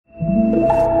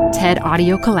TED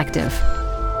Audio Collective.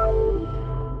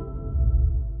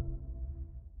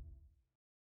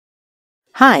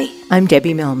 Hi, I'm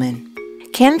Debbie Millman.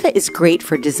 Canva is great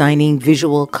for designing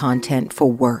visual content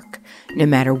for work, no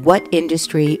matter what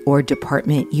industry or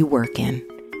department you work in.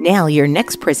 Nail your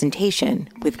next presentation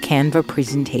with Canva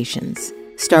Presentations.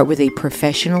 Start with a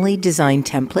professionally designed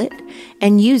template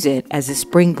and use it as a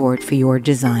springboard for your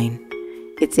design.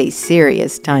 It's a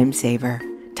serious time saver.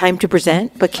 Time to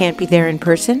present but can't be there in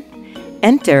person?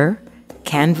 Enter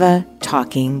Canva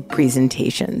Talking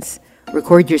Presentations.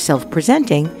 Record yourself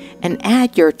presenting and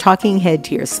add your talking head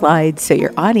to your slides so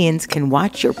your audience can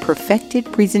watch your perfected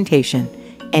presentation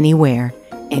anywhere,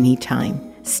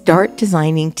 anytime. Start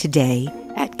designing today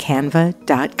at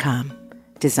canva.com.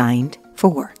 Designed for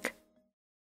work.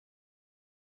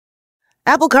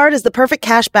 Apple Card is the perfect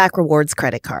cashback rewards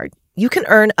credit card. You can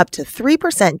earn up to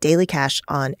 3% daily cash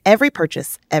on every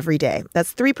purchase every day.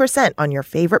 That's 3% on your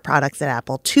favorite products at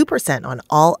Apple, 2% on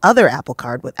all other Apple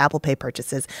Card with Apple Pay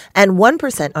purchases, and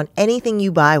 1% on anything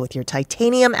you buy with your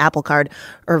titanium Apple Card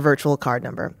or virtual card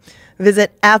number.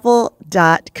 Visit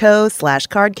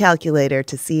apple.co/card calculator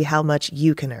to see how much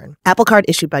you can earn. Apple Card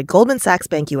issued by Goldman Sachs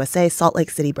Bank USA, Salt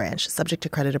Lake City branch. Subject to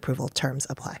credit approval. Terms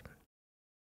apply.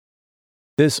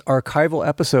 This archival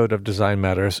episode of Design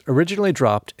Matters originally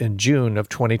dropped in June of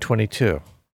 2022.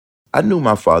 I knew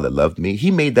my father loved me. He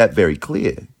made that very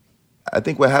clear. I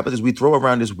think what happens is we throw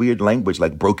around this weird language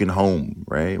like broken home,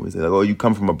 right? We say, like, oh, you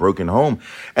come from a broken home.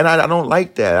 And I don't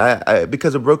like that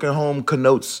because a broken home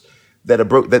connotes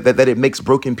that it makes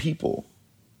broken people.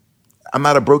 I'm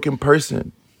not a broken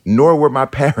person, nor were my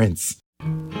parents.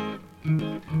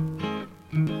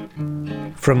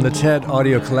 From the TED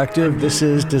Audio Collective, this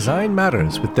is Design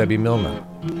Matters with Debbie Millman.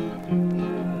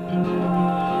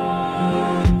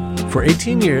 For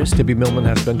 18 years, Debbie Millman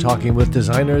has been talking with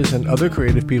designers and other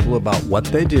creative people about what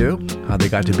they do, how they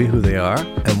got to be who they are,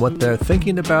 and what they're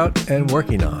thinking about and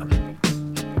working on.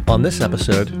 On this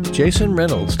episode, Jason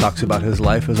Reynolds talks about his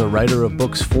life as a writer of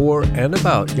books for and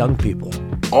about young people.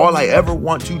 All I ever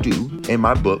want to do in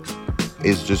my books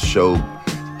is just show,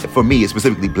 for me,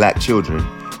 specifically Black children,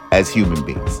 as human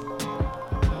beings.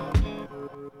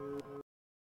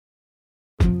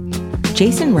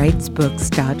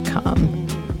 JasonWritesBooks.com.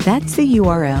 That's the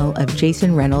URL of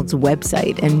Jason Reynolds'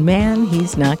 website, and man,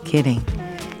 he's not kidding.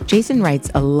 Jason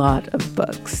writes a lot of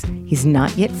books. He's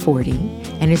not yet 40,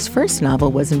 and his first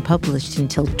novel wasn't published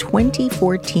until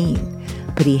 2014,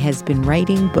 but he has been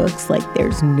writing books like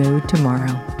there's no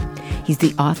tomorrow. He's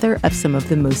the author of some of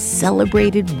the most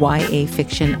celebrated YA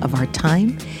fiction of our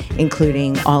time,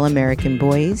 including All American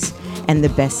Boys and the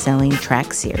best-selling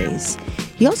Track series.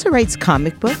 He also writes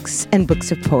comic books and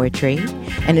books of poetry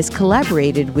and has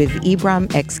collaborated with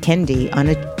Ibram X. Kendi on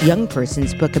a young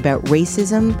person's book about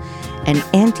racism and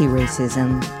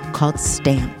anti-racism called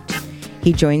Stamped.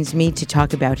 He joins me to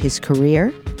talk about his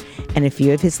career and a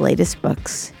few of his latest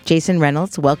books. Jason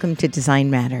Reynolds, welcome to Design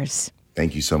Matters.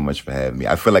 Thank you so much for having me.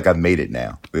 I feel like I've made it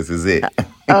now. This is it.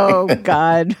 Oh,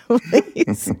 God,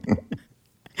 please.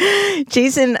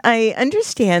 Jason, I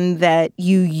understand that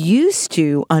you used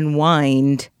to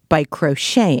unwind by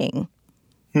crocheting.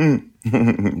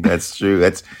 That's true.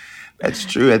 That's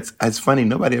true. That's funny.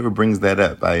 Nobody ever brings that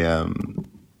up. I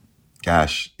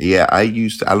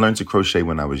learned to crochet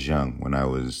when I was young, when I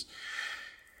was,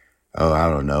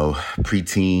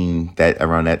 preteen,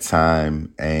 around that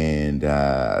time, and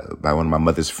by one of my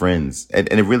mother's friends. And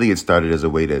it started as a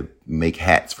way to make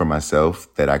hats for myself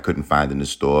that I couldn't find in the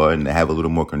store and to have a little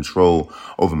more control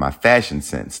over my fashion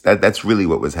sense. That's really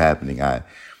what was happening. I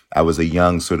was a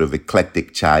young sort of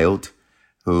eclectic child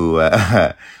who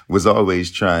was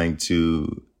always trying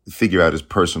to figure out his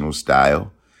personal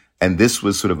style. And this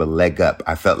was sort of a leg up.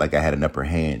 I felt like I had an upper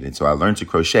hand. And so I learned to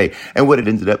crochet. And what it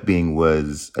ended up being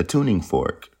was a tuning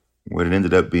fork. What it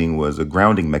ended up being was a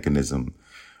grounding mechanism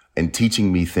and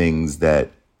teaching me things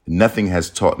that nothing has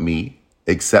taught me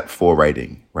except for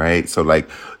writing, right? So like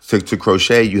to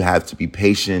crochet, you have to be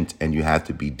patient and you have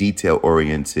to be detail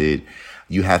oriented.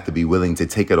 You have to be willing to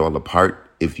take it all apart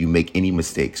if you make any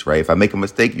mistakes, right? If I make a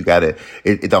mistake,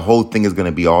 the whole thing is going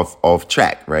to be off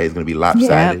track, right? It's going to be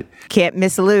lopsided. Yeah, can't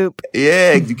miss a loop.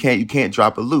 Yeah, you can't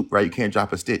drop a loop, right? You can't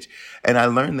drop a stitch. And I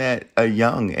learned that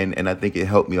young, and I think it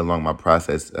helped me along my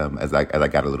process as I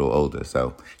got a little older.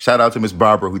 So shout out to Miss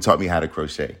Barbara who taught me how to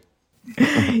crochet.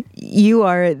 You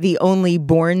are the only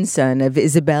born son of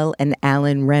Isabel and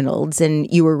Alan Reynolds,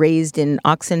 and you were raised in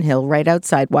Oxon Hill, right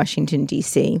outside Washington,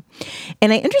 D.C.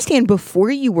 And I understand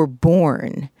before you were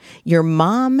born, your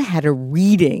mom had a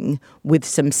reading with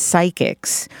some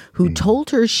psychics who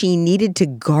told her she needed to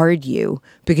guard you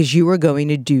because you were going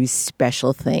to do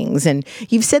special things. And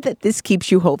you've said that this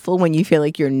keeps you hopeful when you feel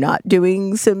like you're not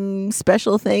doing some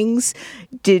special things.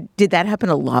 Did that happen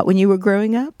a lot when you were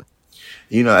growing up?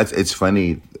 You know, it's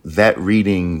funny. That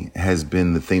reading has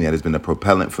been the thing that has been a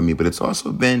propellant for me, but it's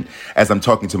also been, as I'm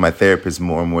talking to my therapist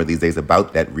more and more these days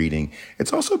about that reading,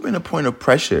 it's also been a point of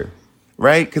pressure,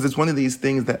 right? Because it's one of these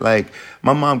things that, like,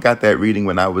 my mom got that reading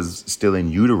when I was still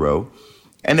in utero,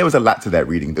 and there was a lot to that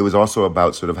reading. It was also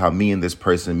about sort of how me and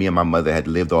my mother had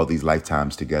lived all these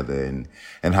lifetimes together,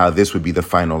 and how this would be the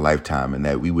final lifetime, and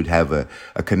that we would have a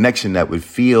connection that would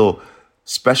feel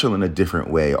special in a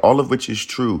different way, all of which is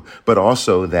true, but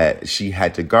also that she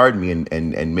had to guard me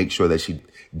and make sure that she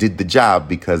did the job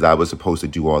because I was supposed to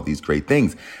do all these great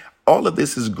things. All of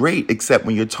this is great, except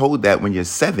when you're told that when you're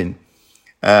 7,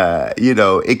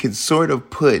 it can sort of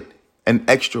put an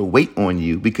extra weight on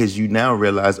you because you now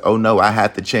realize, oh no, I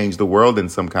have to change the world in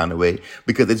some kind of way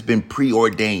because it's been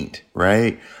preordained,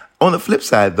 right? On the flip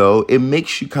side, though, it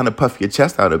makes you kind of puff your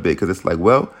chest out a bit because it's like,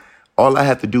 well, all I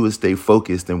have to do is stay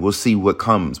focused and we'll see what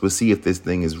comes. We'll see if this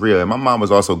thing is real. And my mom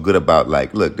was also good about,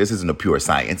 like, look, this isn't a pure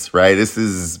science, right? This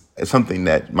is something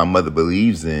that my mother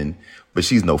believes in, but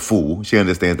she's no fool. She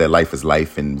understands that life is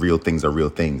life and real things are real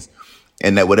things.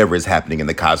 And that whatever is happening in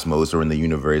the cosmos or in the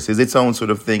universe is its own sort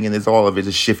of thing. And all of it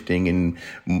is shifting. And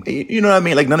you know what I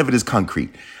mean? Like, none of it is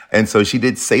concrete. And so she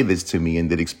did say this to me and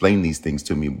did explain these things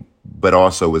to me, but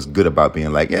also was good about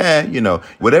being like, yeah,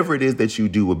 whatever it is that you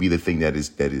do will be the thing that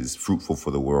is fruitful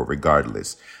for the world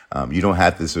regardless. You don't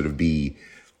have to sort of be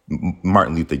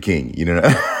Martin Luther King,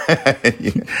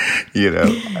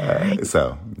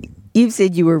 so. You've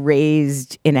said you were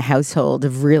raised in a household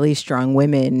of really strong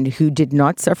women who did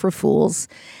not suffer fools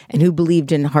and who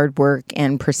believed in hard work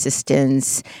and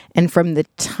persistence. And from the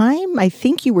time I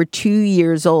think you were 2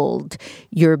 years old,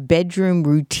 your bedroom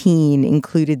routine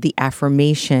included the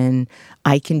affirmation,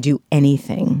 I can do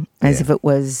anything, as if it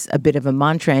was a bit of a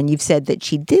mantra. And you've said that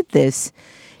she did this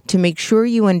to make sure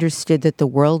you understood that the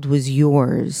world was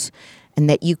yours and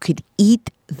that you could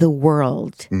eat the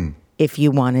world if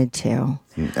you wanted to.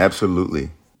 Absolutely.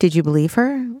 Did you believe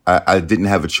her? I didn't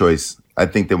have a choice. I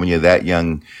think that when you're that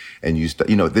young and you start,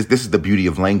 this is the beauty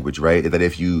of language, right? That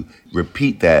if you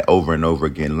repeat that over and over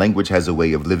again, language has a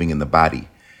way of living in the body.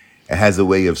 It has a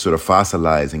way of sort of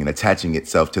fossilizing and attaching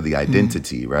itself to the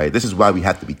identity, right? This is why we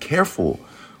have to be careful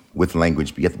with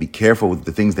language. We have to be careful with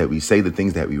the things that we say, the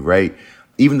things that we write,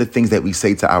 even the things that we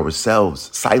say to ourselves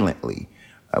silently.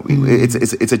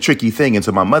 It's a tricky thing. And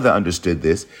so my mother understood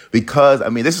this because,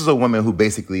 this is a woman who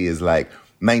basically is like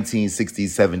 1960s,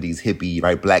 70s hippie,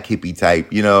 right? Black hippie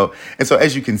type, And so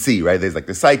as you can see, right, there's like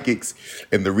the psychics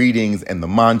and the readings and the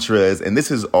mantras. And this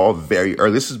is all very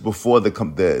early. This is before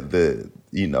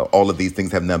all of these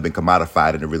things have now been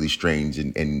commodified in a really strange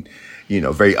and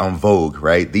very en vogue,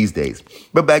 right, these days.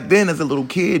 But back then, as a little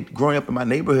kid growing up in my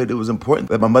neighborhood, it was important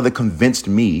that my mother convinced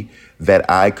me that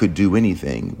I could do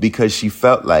anything because she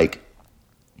felt like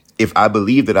if I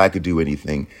believed that I could do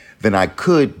anything, then I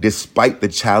could, despite the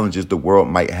challenges the world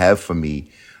might have for me,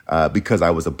 because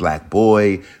I was a black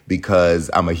boy, because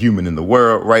I'm a human in the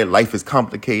world, right? Life is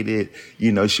complicated.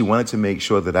 She wanted to make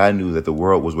sure that I knew that the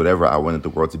world was whatever I wanted the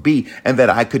world to be and that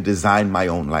I could design my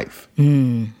own life,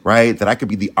 right? That I could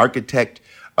be the architect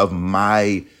of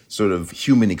my sort of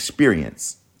human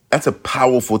experience. That's a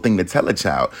powerful thing to tell a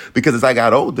child because as I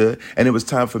got older and it was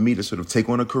time for me to sort of take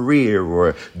on a career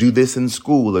or do this in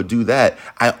school or do that,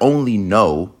 I only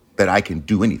know that I can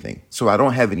do anything. So I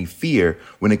don't have any fear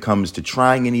when it comes to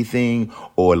trying anything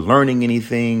or learning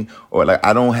anything or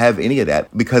I don't have any of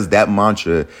that because that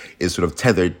mantra is sort of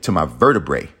tethered to my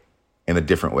vertebrae in a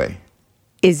different way.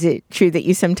 Is it true that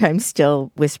you sometimes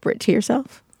still whisper it to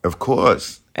yourself? Of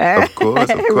course. Of course.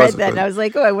 I read that and I was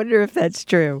like, I wonder if that's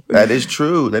true. That is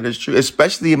true.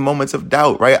 Especially in moments of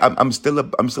doubt, right? I'm still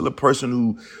a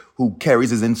person who carries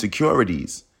his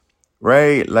insecurities.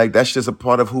 Right? Like that's just a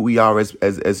part of who we are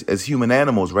as human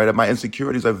animals, right? My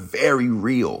insecurities are very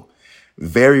real.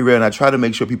 Very real. And I try to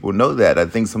make sure people know that. I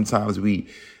think sometimes we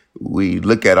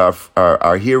look at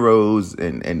our heroes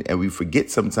and we forget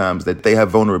sometimes that they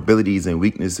have vulnerabilities and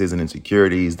weaknesses and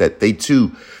insecurities, that they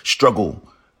too struggle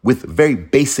with very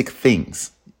basic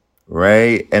things.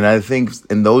 Right? And I think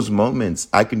in those moments,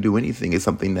 I can do anything. It's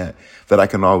something that I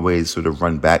can always sort of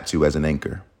run back to as an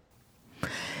anchor.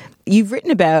 You've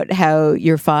written about how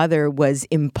your father was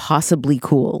impossibly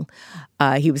cool.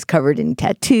 He was covered in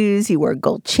tattoos. He wore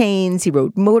gold chains. He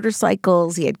rode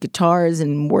motorcycles. He had guitars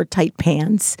and wore tight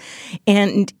pants.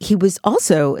 And he was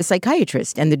also a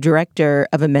psychiatrist and the director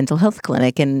of a mental health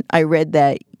clinic. And I read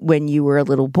that when you were a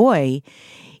little boy,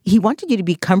 he wanted you to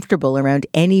be comfortable around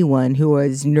anyone who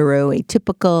was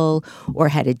neuroatypical or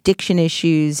had addiction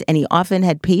issues, and he often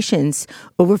had patients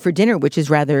over for dinner, which is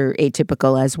rather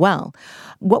atypical as well.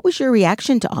 What was your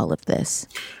reaction to all of this?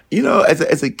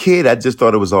 As a kid, I just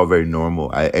thought it was all very normal.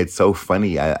 It's so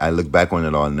funny. I look back on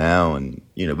it all now, and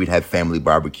we'd have family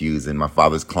barbecues, and my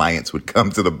father's clients would come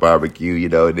to the barbecue.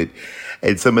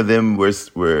 And some of them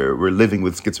were living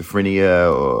with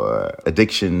schizophrenia or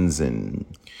addictions, and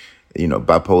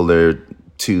bipolar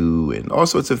 2 and all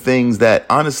sorts of things that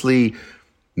honestly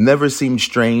never seemed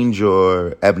strange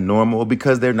or abnormal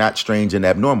because they're not strange and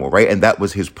abnormal, right? And that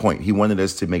was his point. He wanted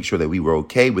us to make sure that we were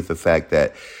okay with the fact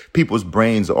that people's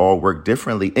brains all work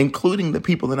differently, including the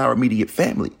people in our immediate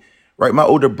family, right? My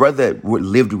older brother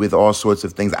lived with all sorts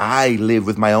of things. I lived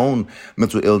with my own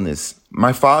mental illness.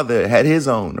 My father had his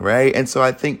own, right? And so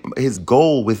I think his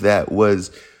goal with that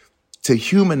was to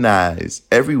humanize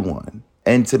everyone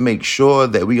and to make sure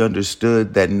that we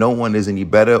understood that no one is any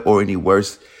better or any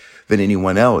worse than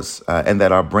anyone else, and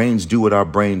that our brains do what our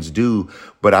brains do,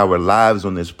 but our lives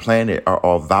on this planet are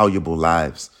all valuable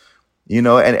lives, and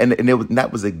that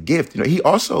was a gift. He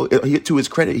also, to his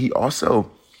credit,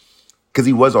 because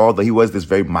he was this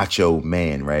very macho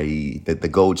man, right? The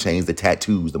gold chains, the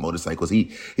tattoos, the motorcycles. He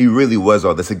really was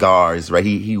all the cigars, right?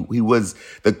 He was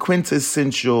the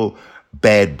quintessential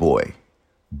bad boy,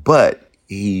 but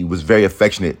he was very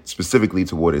affectionate, specifically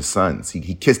toward his sons.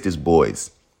 He kissed his boys.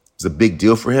 It was a big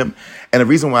deal for him. And the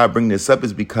reason why I bring this up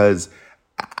is because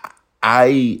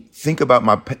I think about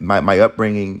my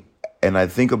upbringing, and I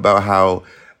think about how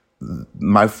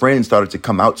my friends started to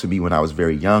come out to me when I was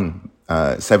very young,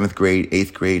 7th grade,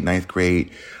 8th grade, 9th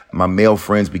grade. My male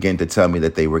friends began to tell me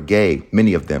that they were gay,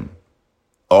 many of them.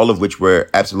 All of which were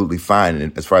absolutely fine.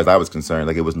 And as far as I was concerned,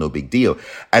 it was no big deal.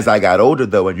 As I got older,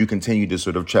 though, and you continue to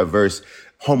sort of traverse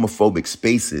homophobic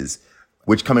spaces,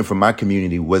 which coming from my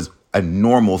community was a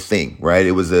normal thing, right?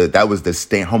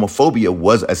 Homophobia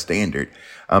was a standard.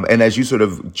 And as you sort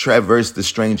of traverse the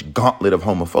strange gauntlet of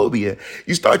homophobia,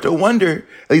 you start to wonder,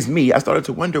 at least me, I started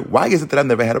to wonder, why is it that I've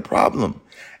never had a problem?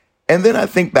 And then I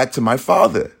think back to my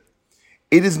father.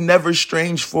 It is never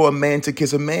strange for a man to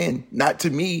kiss a man, not to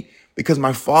me, because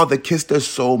my father kissed us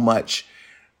so much,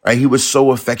 right? He was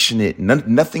so affectionate.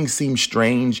 Nothing seemed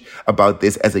strange about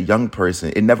this as a young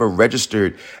person. It never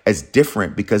registered as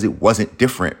different because it wasn't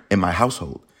different in my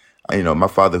household. My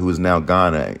father, who is now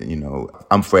gone,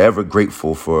 I'm forever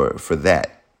grateful for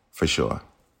that, for sure.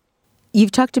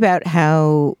 You've talked about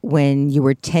how when you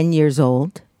were 10 years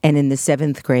old and in the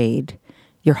 7th grade,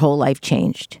 your whole life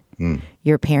changed.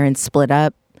 Your parents split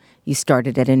up. You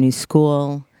started at a new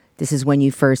school. This is when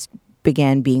you first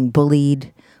began being bullied.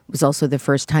 It was also the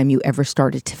first time you ever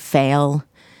started to fail.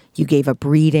 You gave up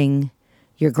reading.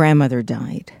 Your grandmother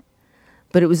died.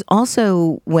 But it was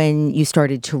also when you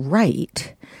started to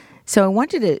write. So I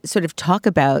wanted to sort of talk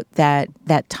about that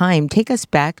time. Take us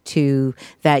back to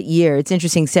that year. It's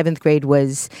interesting, 6th and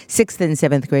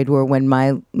 7th grade were when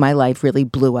my life really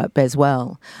blew up as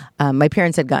well. My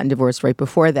parents had gotten divorced right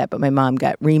before that, but my mom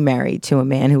got remarried to a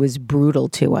man who was brutal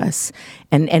to us.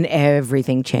 And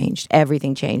everything changed.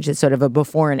 Everything changed. It's sort of a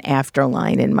before and after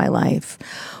line in my life.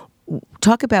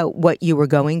 Talk about what you were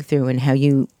going through and how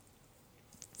you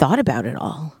thought about it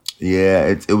all. Yeah,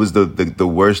 it was the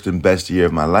worst and best year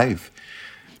of my life.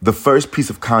 The first piece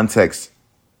of context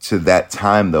to that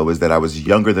time, though, is that I was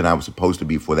younger than I was supposed to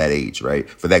be for that age, right?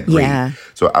 For that grade. Yeah.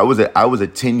 So I was a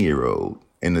 10-year-old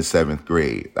in the 7th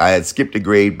grade. I had skipped a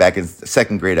grade back in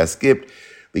 2nd grade. I skipped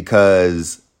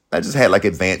because I just had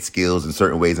advanced skills in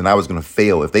certain ways, and I was going to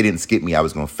fail. If they didn't skip me, I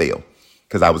was going to fail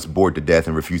because I was bored to death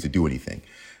and refused to do anything.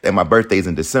 And my birthday's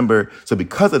in December. So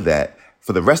because of that,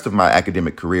 for the rest of my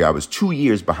academic career, I was 2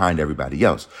 years behind everybody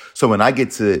else. So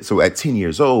at 10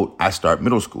 years old, I start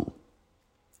middle school.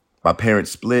 My parents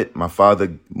split. My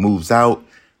father moves out.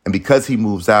 And because he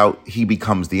moves out, he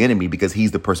becomes the enemy because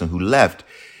he's the person who left.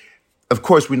 Of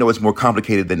course, we know it's more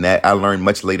complicated than that. I learned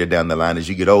much later down the line as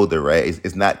you get older, right?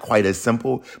 It's not quite as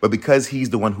simple. But because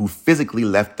he's the one who physically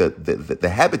left the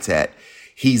habitat,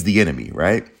 he's the enemy,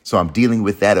 right? So I'm dealing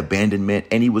with that abandonment,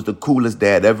 and he was the coolest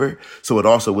dad ever. So it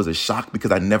also was a shock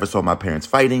because I never saw my parents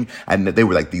fighting. And they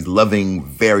were like these loving,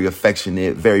 very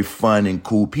affectionate, very fun and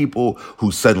cool people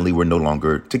who suddenly were no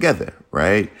longer together,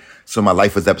 right? So my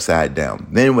life was upside down.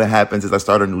 Then what happens is I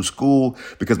start a new school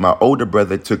because my older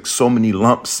brother took so many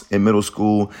lumps in middle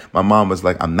school. My mom was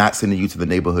like, I'm not sending you to the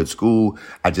neighborhood school.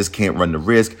 I just can't run the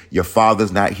risk. Your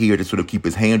father's not here to sort of keep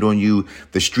his hand on you.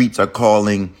 The streets are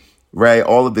calling, right?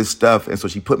 All of this stuff. And so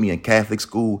she put me in Catholic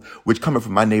school, which coming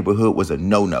from my neighborhood was a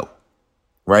no-no,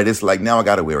 right? It's like, now I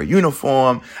got to wear a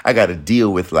uniform. I got to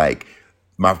deal with like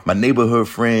my neighborhood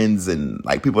friends and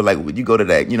like people like, would you go to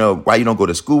that, why you don't go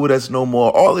to school with us no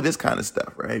more? All of this kind of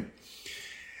stuff, right?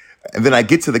 And then I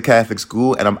get to the Catholic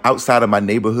school and I'm outside of my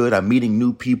neighborhood. I'm meeting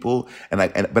new people,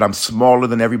 but I'm smaller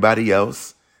than everybody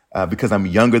else because I'm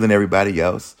younger than everybody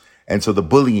else. And so the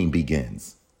bullying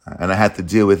begins. And I have to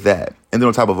deal with that. And then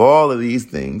on top of all of these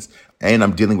things, and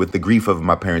I'm dealing with the grief of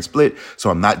my parents split, so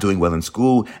I'm not doing well in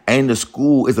school. And the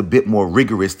school is a bit more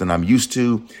rigorous than I'm used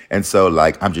to. And so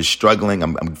like, I'm just struggling,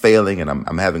 I'm failing, and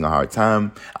I'm having a hard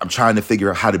time. I'm trying to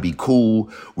figure out how to be cool,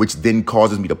 which then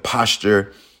causes me to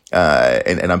posture.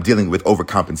 And I'm dealing with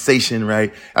overcompensation,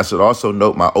 right? I should also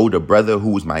note my older brother,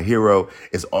 who was my hero,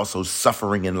 is also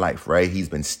suffering in life, right? He's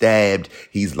been stabbed.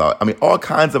 He's lost, all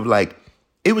kinds of like,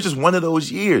 it was just one of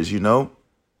those years, And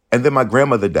then my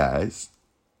grandmother dies.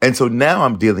 And so now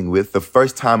I'm dealing with the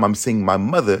first time I'm seeing my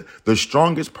mother, the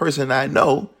strongest person I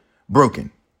know,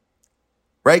 broken,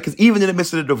 right? Because even in the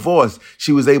midst of the divorce,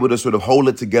 she was able to sort of hold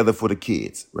it together for the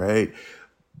kids, right?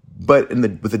 But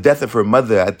with the death of her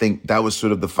mother, I think that was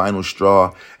sort of the final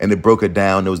straw, and it broke her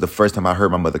down. It was the first time I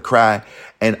heard my mother cry.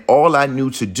 And all I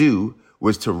knew to do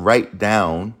was to write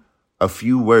down a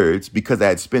few words because I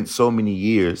had spent so many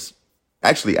years.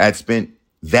 Actually, I had spent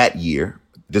that year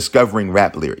discovering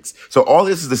rap lyrics. So all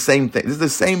this is the same thing. This is the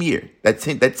same year. That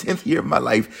 10th year of my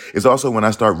life is also when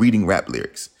I start reading rap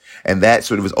lyrics. And that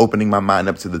sort of is opening my mind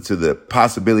up to the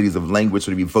possibilities of language,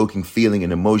 sort of evoking feeling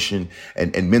and emotion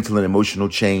and mental and emotional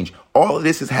change. All of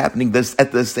this is happening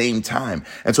at the same time.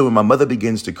 And so when my mother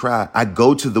begins to cry, I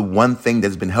go to the one thing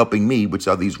that's been helping me, which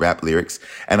are these rap lyrics.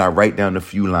 And I write down a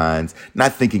few lines,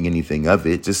 not thinking anything of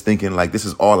it, just thinking like, this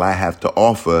is all I have to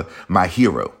offer my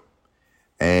hero.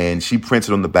 And she prints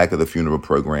it on the back of the funeral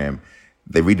program.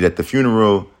 They read it at the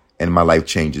funeral, and my life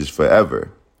changes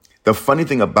forever. The funny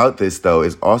thing about this, though,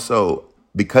 is also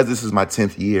because this is my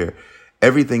 10th year,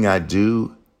 everything I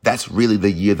do, that's really the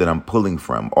year that I'm pulling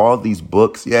from. All these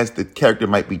books, yes, the character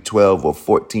might be 12 or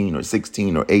 14 or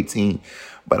 16 or 18,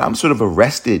 but I'm sort of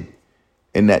arrested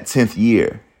in that 10th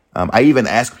year. I even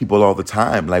ask people all the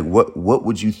time, like, what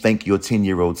would you thank your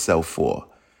 10-year-old self for?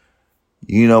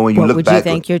 When you look back. What would you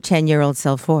thank your 10-year-old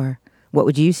self for? What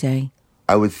would you say?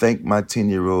 I would thank my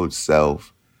 10-year-old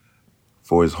self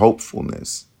for his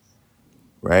hopefulness,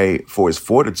 right? For his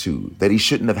fortitude that he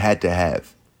shouldn't have had to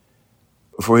have.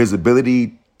 For his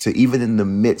ability to, even in the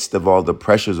midst of all the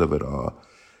pressures of it all,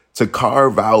 to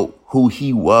carve out who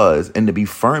he was and to be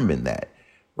firm in that,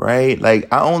 right?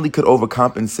 Like, I only could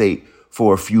overcompensate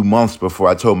for a few months before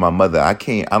I told my mother, I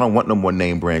don't want no more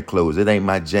name brand clothes. It ain't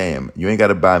my jam. You ain't got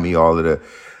to buy me all of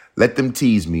let them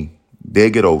tease me. They'll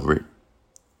get over it.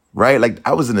 Right? Like,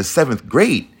 I was in the 7th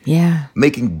grade. Yeah.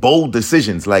 Making bold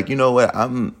decisions. Like, you know what?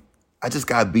 I just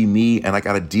got to be me, and I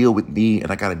got to deal with me,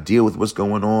 and I got to deal with what's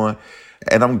going on.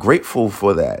 And I'm grateful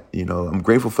for that. I'm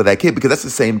grateful for that kid because that's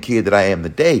the same kid that I am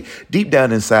today. Deep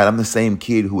down inside, I'm the same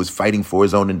kid who is fighting for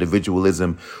his own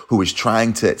individualism, who is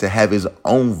trying to have his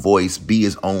own voice, be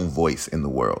his own voice in the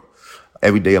world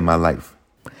every day of my life.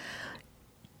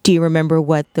 Do you remember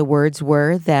what the words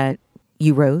were that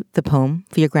you wrote, the poem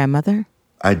for your grandmother?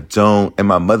 I don't. And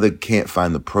my mother can't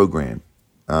find the program.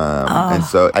 And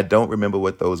so I don't remember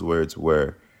what those words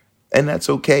were. And that's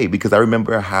okay because I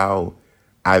remember how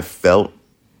I felt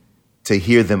to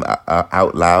hear them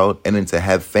out loud and then to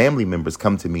have family members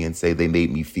come to me and say they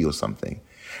made me feel something.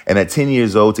 And at 10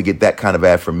 years old, to get that kind of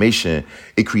affirmation,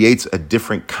 it creates a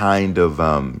different kind of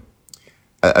a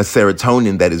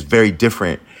serotonin that is very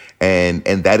different. And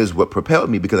that is what propelled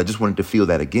me because I just wanted to feel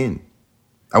that again.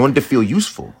 I wanted to feel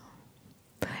useful.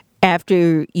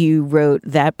 After you wrote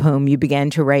that poem, you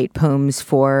began to write poems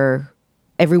for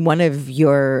every one of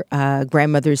your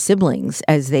grandmother's siblings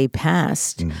as they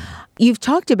passed. Mm. You've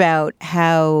talked about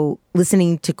how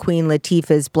listening to Queen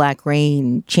Latifah's Black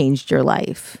Rain changed your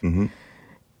life. Mm-hmm.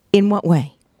 In what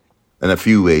way? In a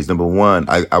few ways. Number one,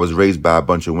 I was raised by a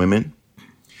bunch of women,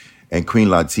 and Queen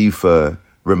Latifah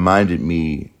reminded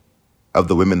me of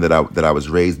the women that I was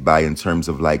raised by in terms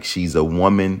of like she's a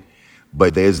woman,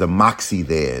 but there's a moxie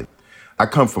there. I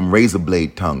come from razor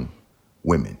blade tongue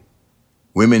women.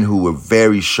 Women who were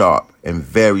very sharp and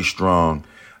very strong.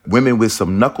 Women with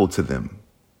some knuckle to them,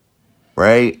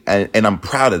 right? And I'm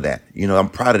proud of that. I'm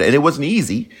proud of that. And it wasn't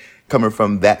easy coming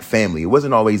from that family. It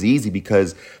wasn't always easy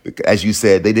because, as you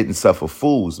said, they didn't suffer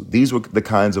fools. These were the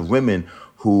kinds of women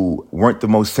who weren't the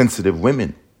most sensitive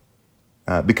women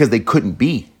because they couldn't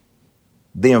be.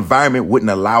 The environment wouldn't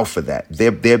allow for that.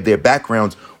 Their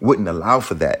backgrounds wouldn't allow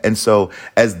for that. And so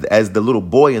as the little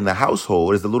boy in the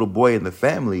household, as the little boy in the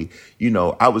family,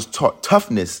 I was taught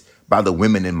toughness by the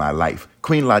women in my life.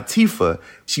 Queen Latifah,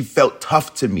 she felt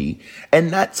tough to me,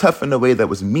 and not tough in a way that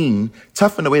was mean,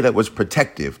 tough in a way that was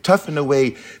protective, tough in a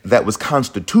way that was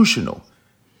constitutional.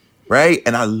 Right?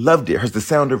 And I loved it. The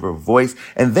sound of her voice.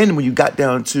 And then when you got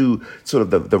down to sort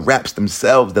of the raps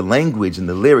themselves, the language and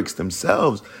the lyrics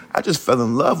themselves, I just fell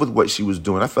in love with what she was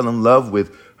doing. I fell in love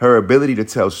with her ability to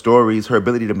tell stories, her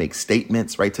ability to make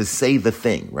statements, right? To say the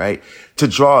thing, right? To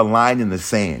draw a line in the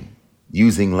sand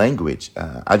using language.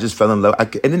 I just fell in love.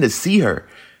 And then to see her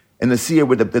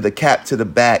with the cap to the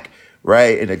back,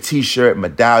 right? And a T-shirt,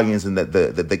 medallions, and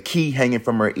the key hanging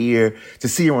from her ear, to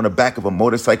see her on the back of a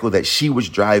motorcycle that she was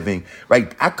driving,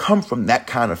 right? I come from that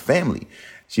kind of family.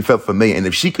 She felt familiar. And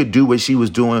if she could do what she was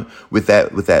doing with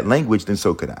that language, then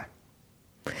so could I.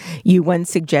 You once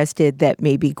suggested that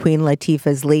maybe Queen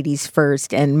Latifah's Ladies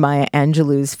First and Maya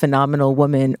Angelou's Phenomenal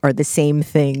Woman are the same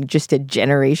thing, just a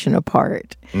generation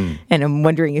apart. And I'm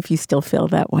wondering if you still feel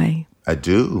that way. I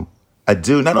do.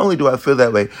 Not only do I feel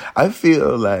that way, I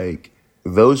feel like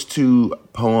those two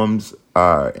poems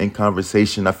are in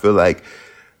conversation. I feel like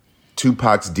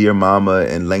Tupac's Dear Mama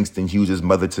and Langston Hughes'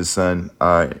 Mother to Son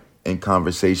are in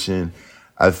conversation.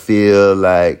 I feel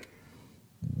like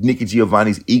Nikki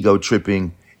Giovanni's Ego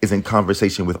Tripping is in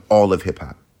conversation with all of hip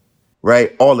hop,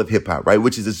 right? All of hip hop, right?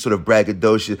 Which is this sort of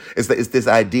braggadocious. It's this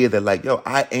idea that like, yo,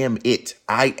 I am it.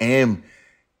 I am,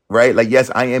 right? Like, yes,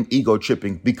 I am ego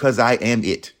tripping because I am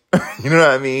it. You know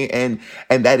what I mean?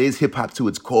 And that is hip hop to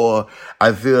its core.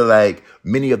 I feel like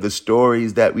many of the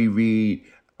stories that we read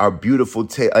are beautiful.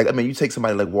 You take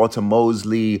somebody like Walter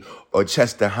Mosley or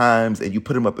Chester Himes and you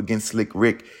put them up against Slick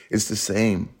Rick, it's the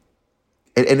same.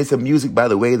 And it's a music, by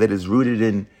the way, that is rooted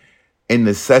in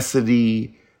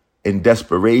necessity, in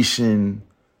desperation,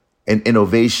 in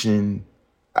innovation.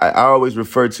 I always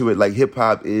refer to it like hip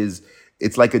hop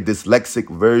it's like a dyslexic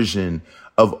version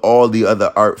of all the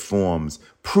other art forms,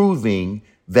 proving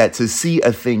that to see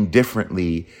a thing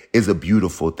differently is a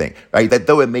beautiful thing, right? That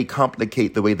though it may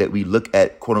complicate the way that we look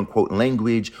at quote unquote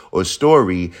language or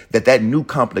story, that new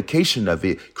complication of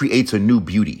it creates a new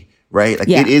beauty, right? Like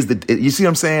it is you see what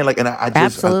I'm saying? Like, and I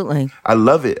just, absolutely. I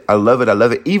love it. I love it. I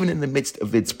love it. Even in the midst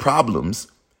of its problems,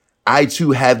 I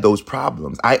too have those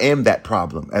problems. I am that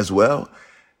problem as well.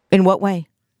 In what way?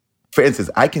 For instance,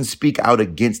 I can speak out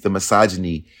against the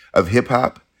misogyny of hip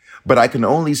hop, but I can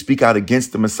only speak out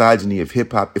against the misogyny of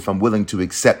hip hop if I'm willing to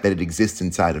accept that it exists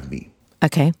inside of me.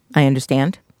 Okay, I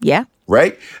understand. Yeah.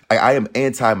 Right? I am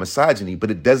anti-misogyny,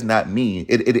 but it does not mean,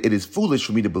 it is foolish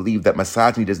for me to believe that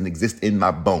misogyny doesn't exist in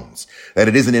my bones, that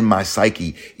it isn't in my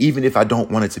psyche, even if I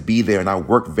don't want it to be there and I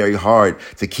work very hard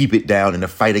to keep it down and to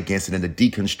fight against it and to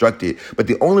deconstruct it. But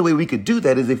the only way we could do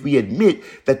that is if we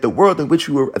admit that the world in which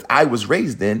I was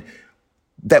raised in,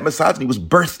 that misogyny was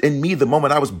birthed in me the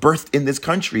moment I was birthed in this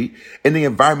country, in the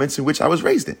environments in which I was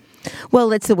raised in.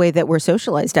 Well, it's the way that we're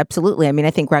socialized. Absolutely. I mean,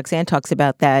 I think Roxanne talks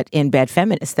about that in Bad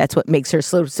Feminist. That's what makes her,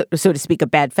 so to speak, a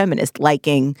bad feminist,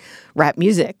 liking rap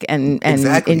music and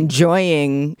Exactly.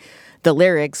 enjoying the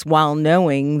lyrics while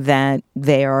knowing that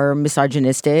they are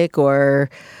misogynistic or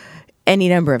any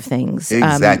number of things.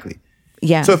 Exactly.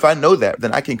 Yeah. So if I know that,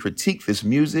 then I can critique this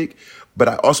music, but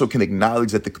I also can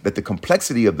acknowledge that the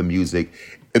complexity of the music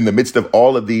in the midst of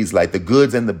all of these, like the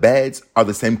goods and the bads, are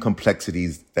the same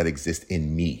complexities that exist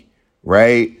in me,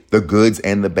 right? The goods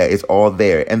and the bad, it's all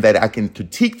there. And that I can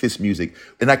critique this music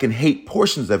and I can hate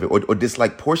portions of it or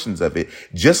dislike portions of it,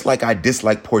 just like I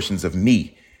dislike portions of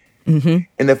me. Mm-hmm.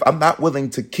 And if I'm not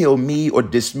willing to kill me or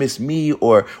dismiss me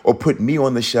or put me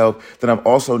on the shelf, then I'm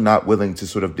also not willing to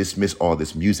sort of dismiss all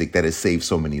this music that has saved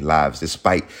so many lives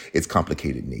despite its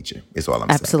complicated nature. Is all I'm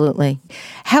saying. Absolutely.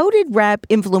 How did rap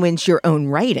influence your own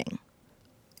writing?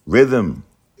 Rhythm.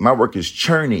 My work is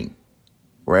churning,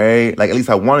 right? Like, at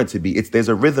least I want it to be. There's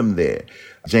a rhythm there.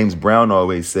 James Brown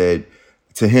always said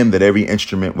to him that every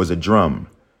instrument was a drum,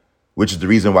 which is the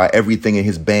reason why everything in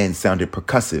his band sounded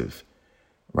percussive.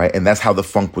 Right? And that's how the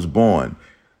funk was born.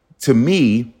 To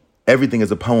me, everything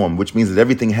is a poem, which means that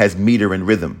everything has meter and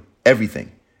rhythm.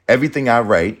 Everything. Everything I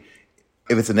write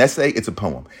If it's an essay, it's a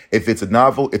poem. If it's a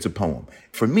novel, it's a poem.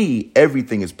 For me,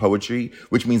 everything is poetry,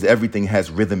 which means everything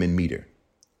has rhythm and meter,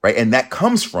 right? And that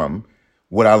comes from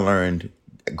what I learned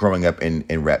growing up in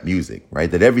rap music,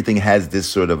 right? That everything has this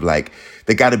sort of like,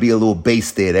 there got to be a little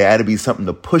bass there. There got to be something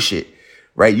to push it,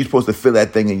 right? You're supposed to feel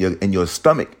that thing in your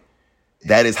stomach.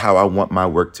 That is how I want my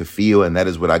work to feel. And that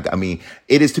is what I mean,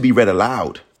 it is to be read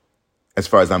aloud as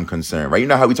far as I'm concerned, right? You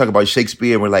know how we talk about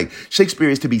Shakespeare and we're like, Shakespeare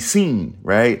is to be seen,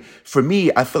 right? For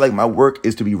me, I feel like my work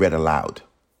is to be read aloud.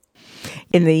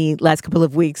 In the last couple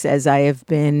of weeks, as I have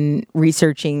been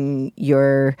researching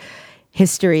your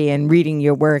history and reading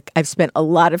your work, I've spent a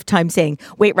lot of time saying,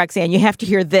 wait, Roxanne, you have to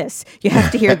hear this. You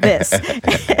have to hear this.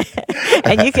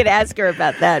 And you could ask her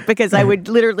about that, because I would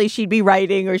literally, she'd be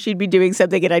writing or she'd be doing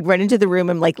something and I'd run into the room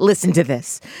and like, listen to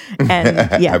this.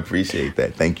 And yeah. I appreciate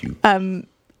that. Thank you.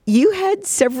 You had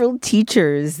several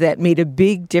teachers that made a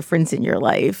big difference in your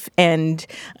life, and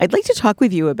I'd like to talk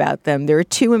with you about them. There are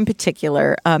two in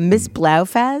particular. Miss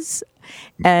Blaufaz,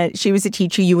 she was a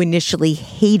teacher you initially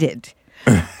hated.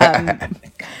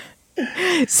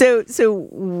 So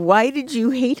why did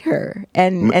you hate her?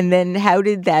 And then how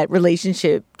did that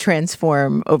relationship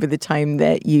transform over the time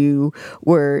that you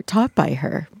were taught by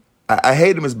her? I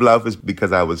hated Miss Blaufaz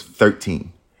because I was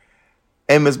 13.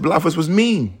 And Miss Blaufaz was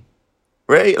mean.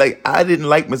 Right? Like, I didn't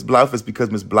like Miss Blaufaz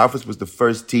because Miss Blaufaz was the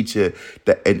first teacher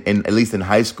that, at least in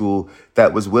high school,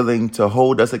 that was willing to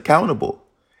hold us accountable.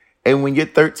 And when you're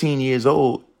 13 years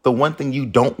old, the one thing you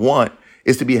don't want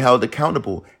is to be held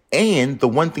accountable. And the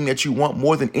one thing that you want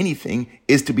more than anything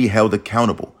is to be held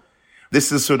accountable.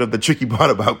 This is sort of the tricky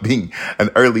part about being an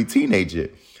early teenager.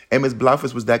 And Ms.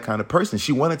 Blaufaz was that kind of person.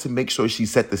 She wanted to make sure she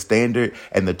set the standard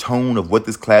and the tone of what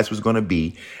this class was going to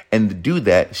be. And to do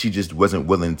that, she just wasn't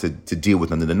willing to deal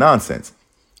with none of the nonsense.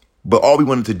 But all we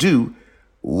wanted to do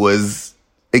was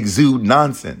exude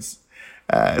nonsense.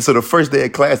 So the first day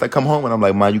of class, I come home and I'm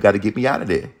like, Mom, you got to get me out of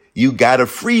there. You got to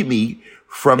free me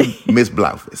from Ms.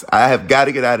 Blaufaz. I have got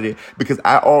to get out of there, because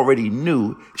I already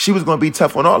knew she was going to be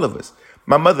tough on all of us.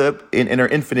 My mother, in her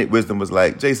infinite wisdom, was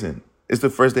like, Jason, it's the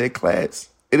first day of class.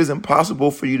 It is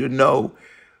impossible for you to know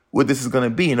what this is going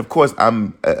to be. And of course,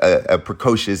 I'm a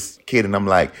precocious kid, and I'm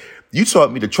like, you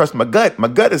taught me to trust my gut. My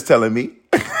gut is telling me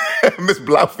Miss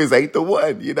Blaufaz ain't the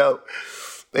one, you know?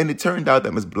 And it turned out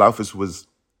that Miss Blaufaz was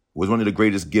one of the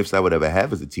greatest gifts I would ever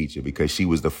have as a teacher, because she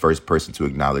was the first person to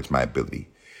acknowledge my ability.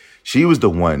 She was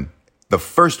the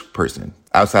first person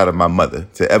outside of my mother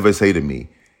to ever say to me,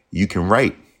 you can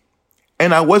write.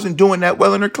 And I wasn't doing that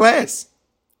well in her class.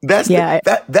 That's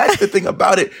the thing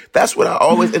about it. That's what I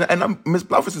always, and Miss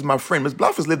Blaufaz is my friend. Miss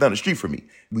Blaufaz lived down the street from me.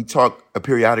 We talk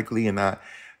periodically, and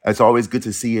it's always good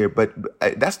to see her. But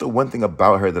that's the one thing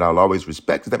about her that I'll always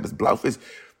respect, is that Miss Blaufaz,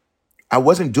 I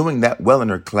wasn't doing that well in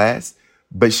her class,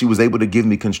 but she was able to give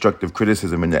me constructive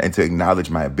criticism and to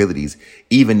acknowledge my abilities,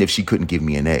 even if she couldn't give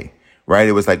me an A. Right?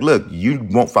 It was like, look, you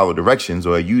won't follow directions,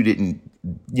 or you didn't,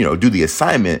 do the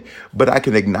assignment, but I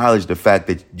can acknowledge the fact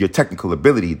that your technical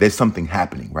ability, there's something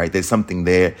happening, right? There's something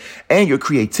there. And your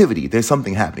creativity, there's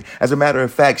something happening. As a matter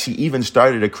of fact, she even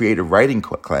started a creative writing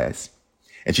class,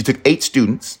 and she took 8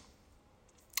 students,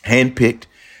 handpicked,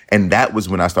 and that was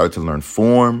when I started to learn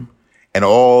form and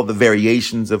all the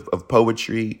variations of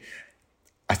poetry.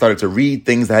 I started to read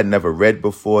things I had never read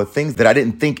before, things that I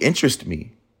didn't think interest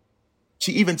me.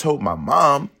 She even told my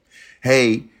mom,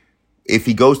 hey, if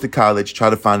he goes to college, try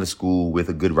to find a school with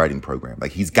a good writing program.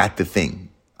 Like, he's got the thing.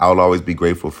 I'll always be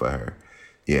grateful for her.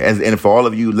 Yeah. And for all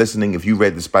of you listening, if you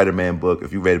read the Spider-Man book,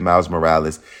 if you read Miles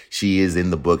Morales, she is in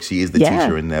the book. She is the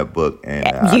teacher in that book.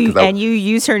 And you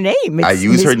use her name. I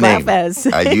use her name.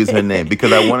 I use her name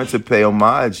because I wanted to pay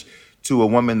homage to a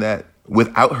woman that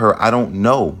without her, I don't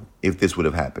know if this would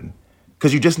have happened.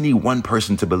 Because you just need one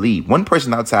person to believe, one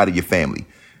person outside of your family,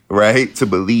 right? To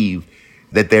believe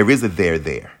that there is a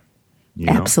there. You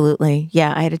know? Absolutely.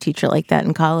 Yeah, I had a teacher like that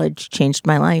in college. Changed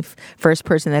my life. First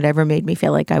person that ever made me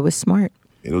feel like I was smart.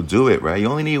 It'll do it, right? You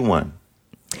only need one.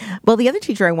 Well, the other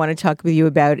teacher I want to talk with you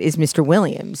about is Mr.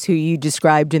 Williams, who you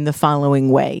described in the following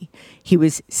way. He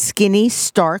was skinny,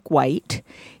 stark white.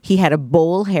 He had a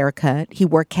bowl haircut. He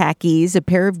wore khakis, a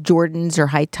pair of Jordans or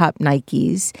high-top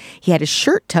Nikes. He had a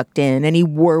shirt tucked in, and he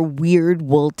wore weird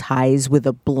wool ties with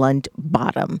a blunt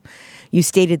bottom. You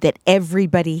stated that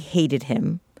everybody hated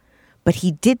him, but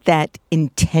he did that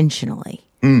intentionally.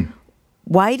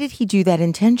 Why did he do that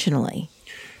intentionally?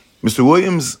 Mr.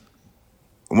 Williams,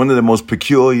 one of the most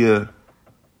peculiar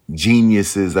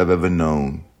geniuses I've ever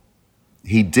known.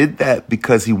 He did that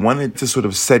because he wanted to sort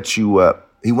of set you up.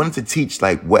 He wanted to teach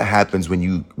like what happens when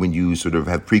you sort of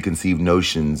have preconceived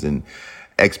notions and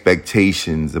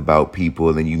expectations about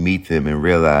people, and you meet them and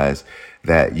realize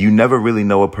that you never really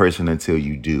know a person until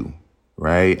you do,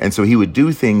 right? And so he would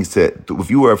do things to, if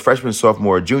you were a freshman,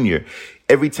 sophomore, or junior,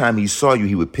 every time he saw you,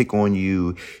 he would pick on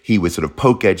you. He would sort of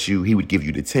poke at you. He would give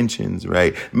you detentions,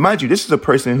 right? Mind you, this is a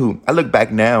person who, I look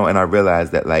back now and I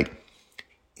realize that like,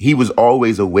 he was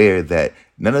always aware that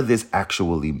none of this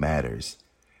actually matters.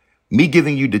 Me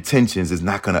giving you detentions is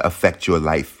not going to affect your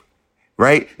life,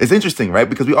 right? It's interesting, right?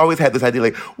 Because we always had this idea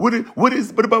like, what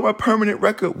about my permanent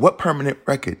record? What permanent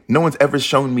record? No one's ever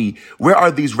shown me, where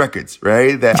are these records,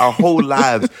 right? That our whole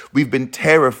lives we've been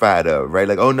terrified of, right?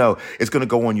 Like, oh no, it's going to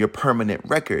go on your permanent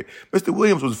record. Mr.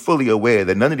 Williams was fully aware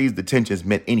that none of these detentions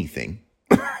meant anything.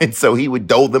 And so he would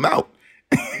dole them out.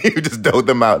 He would just dole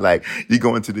them out like, you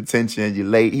go into detention, you're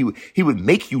late. He would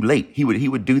make you late. He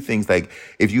would do things like,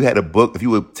 if you had a book, if you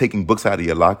were taking books out of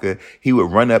your locker, he would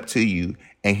run up to you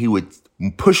and he would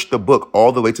push the book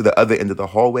all the way to the other end of the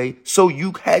hallway. So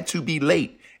you had to be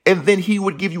late. And then he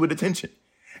would give you a detention.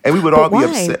 And we would all be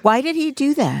upset. Why did he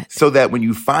do that? So that when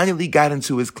you finally got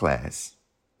into his class,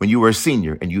 when you were a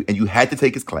senior and you had to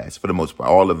take his class, for the most part,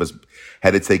 all of us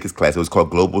had to take his class. It was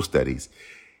called Global Studies.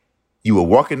 You would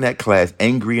walk in that class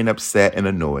angry and upset and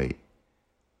annoyed,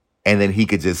 and then he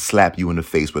could just slap you in the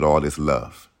face with all this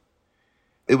love.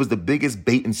 It was the biggest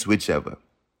bait and switch ever,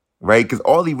 right? Because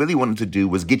all he really wanted to do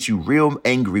was get you real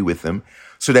angry with him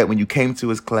so that when you came to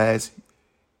his class,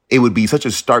 it would be such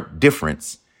a stark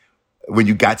difference when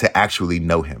you got to actually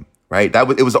know him, right?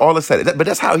 It was all a set. But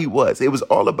that's how he was. It was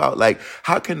all about like,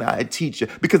 how can I teach you?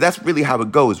 Because that's really how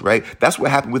it goes, right? That's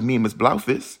what happened with me and Miss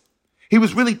Blaufus. He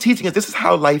was really teaching us this is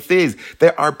how life is.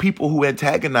 There are people who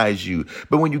antagonize you,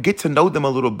 but when you get to know them a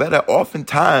little better,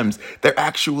 oftentimes they're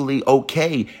actually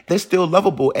okay. They're still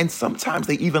lovable, and sometimes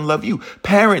they even love you.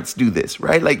 Parents do this,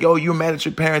 right? Like, yo, you're mad at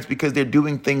your parents because they're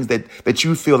doing things that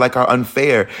you feel like are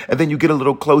unfair, and then you get a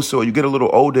little closer or you get a little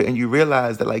older and you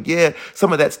realize that like, yeah,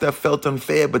 some of that stuff felt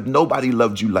unfair, but nobody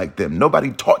loved you like them.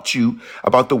 Nobody taught you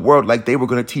about the world like they were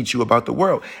going to teach you about the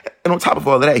world. And on top of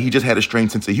all of that, he just had a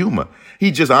strange sense of humor.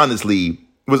 He just honestly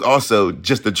was also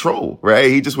just a troll, right?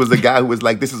 He just was a guy who was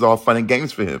like, this is all fun and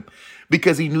games for him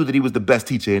because he knew that he was the best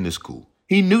teacher in the school.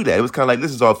 He knew that. It was kind of like,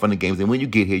 this is all fun and games. And when you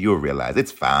get here, you'll realize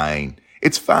it's fine.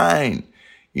 It's fine.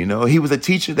 You know, he was a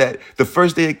teacher that the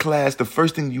first day of class, the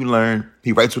first thing you learn,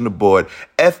 he writes on the board,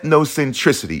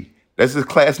 ethnocentricity. That's his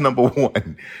class number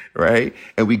 1, right?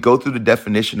 And we go through the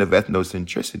definition of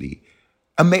ethnocentricity.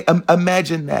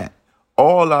 Imagine that.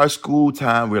 All our school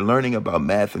time, we're learning about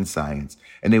math and science.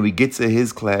 And then we get to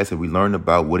his class and we learn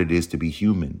about what it is to be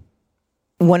human.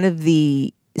 One of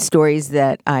the stories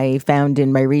that I found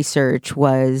in my research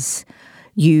was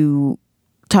you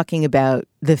talking about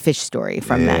the fish story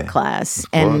from that class.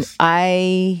 And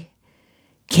I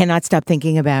cannot stop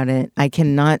thinking about it. I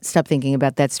cannot stop thinking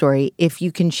about that story. If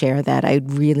you can share that,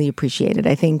 I'd really appreciate it.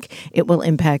 I think it will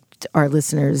impact our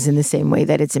listeners in the same way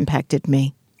that it's impacted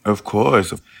me. Of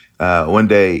course. One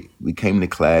day we came to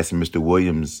class and Mr.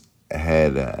 Williams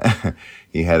had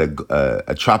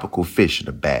a tropical fish in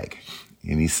a bag.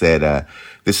 And he said,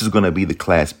 this is going to be the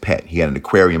class pet. He had an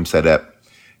aquarium set up.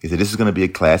 He said, this is going to be a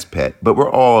class pet, but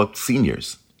we're all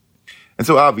seniors. And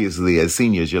so obviously as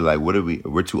seniors, you're like,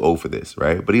 we're too old for this,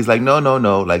 right? But he's like, no.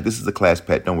 Like, this is a class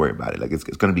pet. Don't worry about it. Like, it's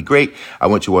going to be great. I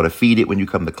want you all to feed it when you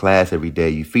come to class every day.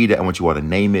 You feed it. I want you all to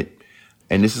name it.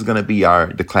 And this is going to be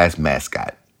the class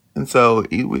mascot. And so,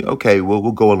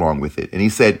 we'll go along with it. And he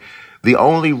said, the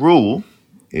only rule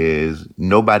is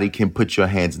nobody can put your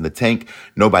hands in the tank.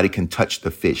 Nobody can touch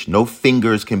the fish. No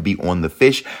fingers can be on the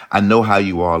fish. I know how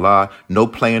you all are. No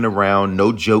playing around,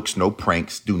 no jokes, no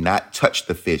pranks. Do not touch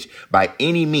the fish by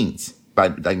any means.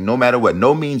 No matter what,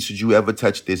 no means should you ever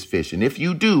touch this fish. And if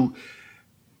you do,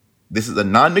 this is a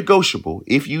non-negotiable.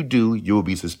 If you do, you will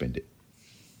be suspended.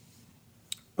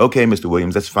 Okay, Mr.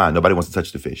 Williams, that's fine. Nobody wants to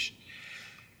touch the fish.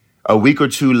 A week or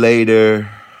two later,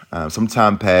 some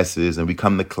time passes and we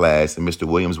come to class and Mr.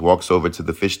 Williams walks over to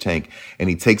the fish tank and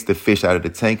he takes the fish out of the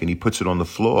tank and he puts it on the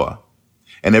floor.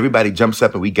 And everybody jumps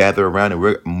up and we gather around and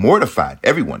we're mortified.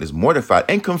 Everyone is mortified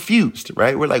and confused,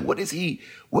 right? We're like, what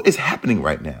is happening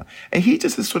right now? And he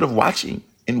just is sort of watching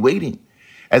and waiting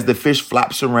as the fish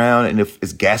flops around and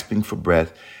is gasping for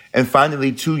breath. And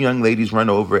finally, 2 young ladies run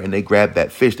over and they grab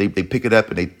that fish. They pick it up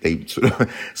and they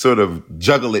sort of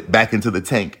juggle it back into the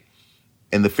tank.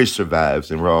 And the fish survives.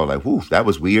 And we're all like, whew, that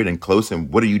was weird and close.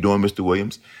 And what are you doing, Mr.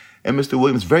 Williams? And Mr.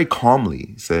 Williams very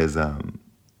calmly says,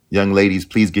 young ladies,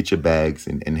 please get your bags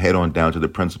and head on down to the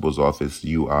principal's office.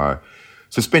 You are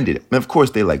suspended. And of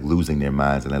course, they're like losing their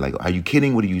minds. And they're like, are you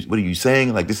kidding? What are you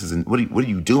saying? Like, this isn't, what are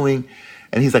you doing?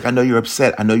 And he's like, I know you're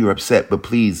upset. But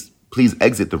please please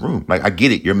exit the room. Like, I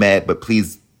get it. You're mad, but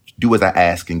please do as I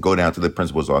ask and go down to the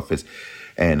principal's office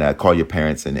and call your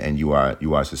parents, and you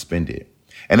are suspended.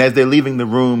 And as they're leaving the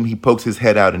room, he pokes his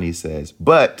head out and he says,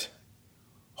 but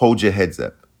hold your heads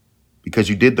up because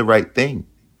you did the right thing.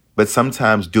 But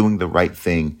sometimes doing the right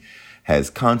thing has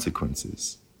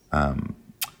consequences.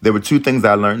 There were two things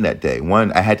I learned that day.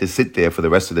 One, I had to sit there for the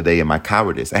rest of the day in my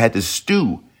cowardice. I had to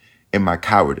stew in my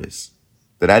cowardice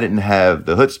that I didn't have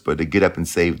the chutzpah to get up and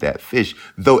save that fish,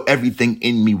 though everything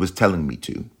in me was telling me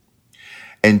to.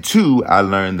 And two, I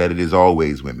learned that it is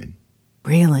always women.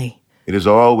 Really? It is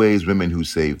always women who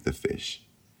save the fish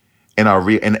in our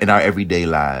everyday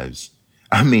lives.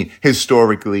 I mean,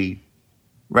 historically,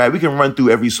 right? We can run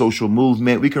through every social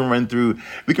movement. We can run through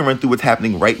what's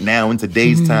happening right now in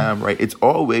today's time, right? It's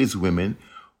always women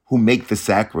who make the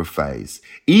sacrifice,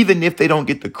 even if they don't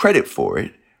get the credit for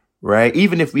it, right?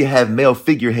 Even if we have male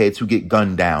figureheads who get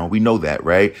gunned down, we know that,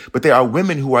 right? But there are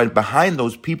women who are behind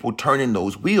those people turning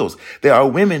those wheels. There are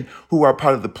women who are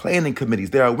part of the planning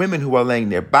committees. There are women who are laying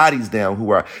their bodies down,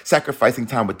 who are sacrificing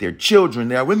time with their children.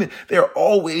 There are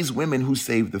always women who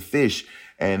save the fish.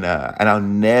 And I'll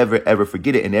never, ever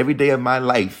forget it. And every day of my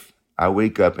life, I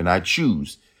wake up and I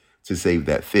choose to save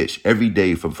that fish every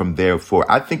day from there forward.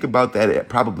 I think about that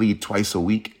probably twice a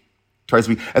week.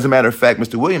 As a matter of fact,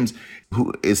 Mr. Williams,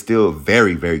 who is still a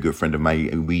very, very good friend of mine,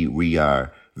 and we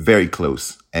are very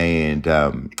close. And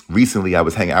recently I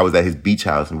was at his beach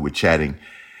house and we were chatting,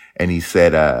 and he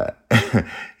said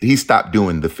he stopped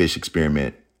doing the fish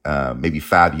experiment maybe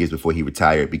 5 years before he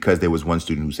retired because there was one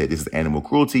student who said this is animal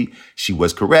cruelty. She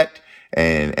was correct.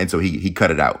 And so he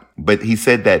cut it out. But he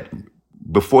said that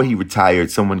before he retired,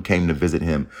 someone came to visit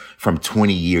him from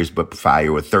 20 years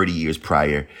prior or 30 years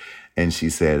prior. And she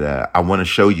said, I want to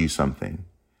show you something.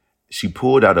 She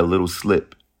pulled out a little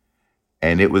slip,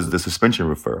 and it was the suspension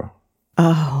referral.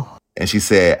 Oh. And she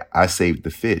said, I saved the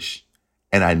fish.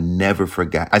 And I never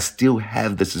forgot. I still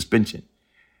have the suspension.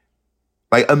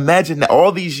 Like, imagine that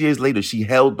all these years later, she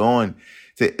held on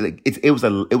to, like, it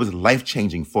was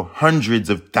life-changing for hundreds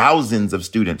of thousands of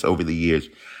students over the years.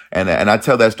 And I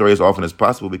tell that story as often as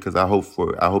possible because I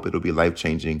hope it'll be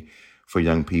life-changing for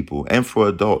young people and for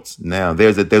adults. Now,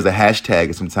 there's a hashtag,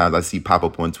 and sometimes I see pop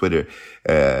up on Twitter.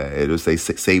 It'll say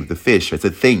 "save the fish." It's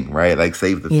a thing, right? Like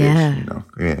save the fish. You know,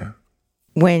 yeah.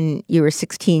 When you were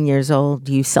 16 years old,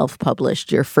 you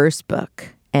self-published your first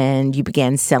book, and you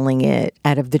began selling it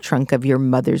out of the trunk of your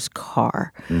mother's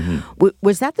car. Mm-hmm.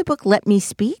 Was that the book "Let Me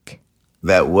Speak"?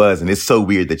 That was, and it's so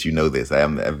weird that you know this. I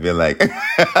feel like.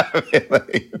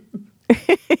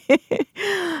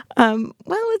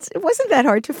 Well, it wasn't that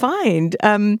hard to find.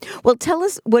 Well, tell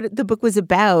us what the book was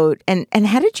about, and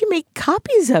how did you make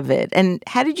copies of it, and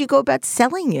how did you go about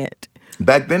selling it?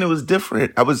 Back then, it was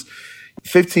different. I was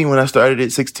 15 when I started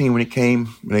it, 16 when it came,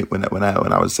 when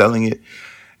I was selling it.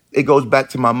 It goes back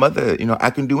to my mother. You know, I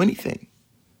can do anything.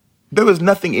 There was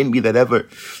nothing in me that ever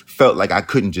felt like I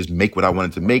couldn't just make what I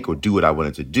wanted to make or do what I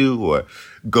wanted to do or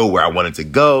go where I wanted to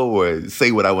go or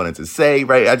say what I wanted to say,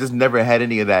 right? I just never had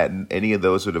any of that, any of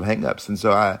those sort of hangups. And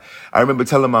so I remember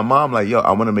telling my mom, like, yo,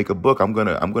 I want to make a book. I'm going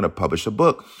to publish a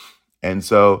book. And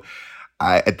so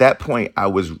at that point, I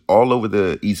was all over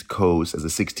the East Coast as a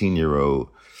 16-year-old.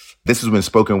 This is when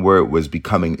spoken word was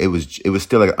becoming, it was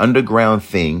still like an underground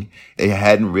thing. It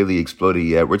hadn't really exploded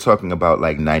yet. We're talking about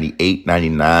like 98,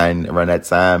 99, around that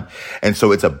time. And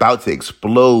so it's about to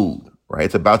explode, right?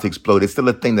 It's about to explode. It's still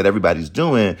a thing that everybody's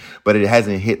doing, but it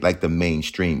hasn't hit like the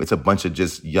mainstream. It's a bunch of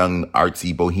just young,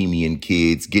 artsy, bohemian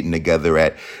kids getting together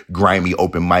at grimy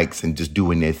open mics and just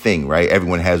doing their thing, right?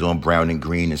 Everyone has on brown and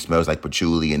green and smells like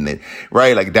patchouli and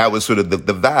right? Like that was sort of the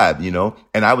vibe, you know?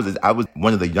 And I was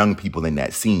one of the young people in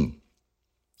that scene.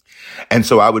 And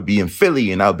so I would be in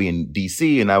Philly and I would be in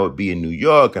DC and I would be in New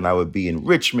York and I would be in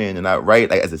Richmond and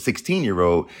like as a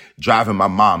 16-year-old driving my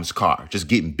mom's car, just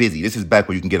getting busy. This is back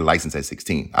when you can get a license at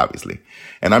 16, obviously.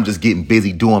 And I'm just getting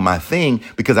busy doing my thing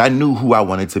because I knew who I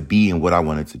wanted to be and what I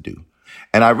wanted to do.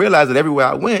 And I realized that everywhere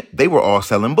I went, they were all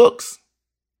selling books,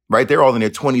 right? They're all in their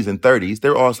 20s and 30s.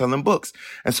 They're all selling books.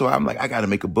 And so I'm like, I got to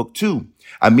make a book too.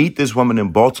 I meet this woman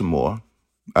in Baltimore,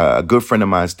 a good friend of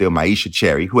mine still, Maisha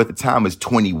Cherry, who at the time was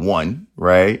 21,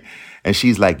 right? And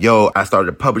she's like, yo, I started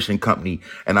a publishing company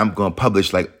and I'm going to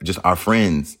publish like just our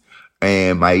friends.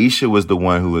 And Maisha was the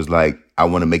one who was like, I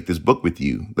want to make this book with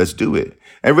you. Let's do it.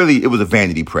 And really, it was a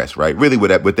vanity press, right? Really, what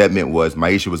that meant was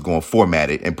Maisha was going to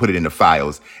format it and put it in the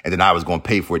files, and then I was going to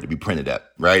pay for it to be printed up,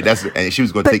 right? And she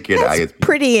was going to take care of the ISP. That's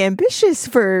pretty ambitious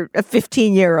for a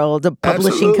 15-year-old, a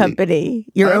publishing company,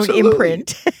 your own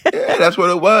imprint. Yeah, that's what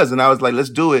it was. And I was like,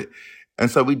 let's do it. And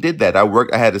so we did that.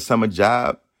 I had a summer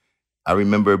job, I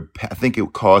remember, I think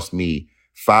it cost me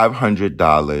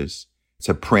 $500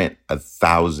 to print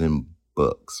 1,000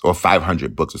 books or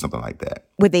 500 books or something like that.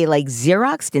 Were they like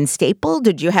Xeroxed and stapled?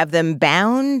 Did you have them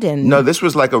bound? And No, this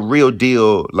was like a real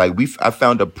deal. Like we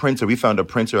found a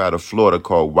printer out of Florida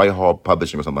called Whitehall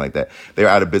Publishing or something like that. They're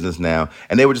out of business now.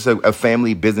 And they were just a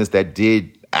family business that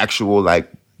did actual like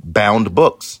bound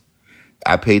books.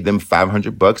 I paid them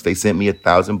 $500. They sent me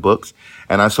 1,000 books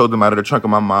and I sold them out of the trunk of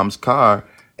my mom's car.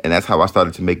 And that's how I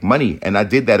started to make money. And I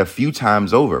did that a few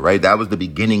times over, right? That was the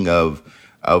beginning of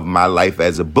my life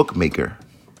as a bookmaker.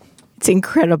 It's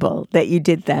incredible that you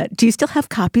did that. Do you still have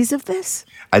copies of this?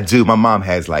 I do. My mom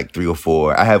has like 3 or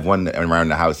 4. I have one around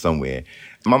the house somewhere.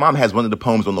 My mom has one of the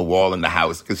poems on the wall in the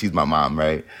house because she's my mom,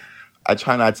 right? I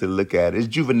try not to look at it. It's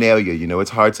juvenilia, you know.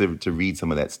 It's hard to read some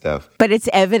of that stuff. But it's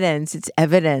evidence. It's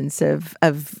evidence of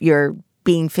your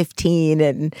being 15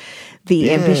 and the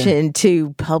ambition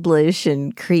to publish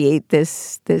and create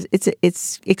this.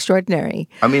 It's extraordinary.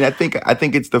 I mean, I think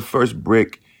it's the first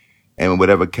brick in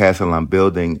whatever castle I'm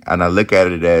building, and I look at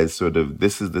it as sort of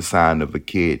this is the sign of a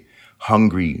kid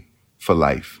hungry for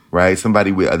life, right?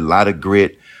 Somebody with a lot of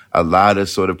grit, a lot of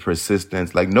sort of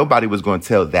persistence. Like nobody was going to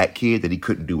tell that kid that he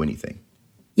couldn't do anything.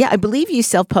 Yeah, I believe you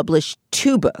self-published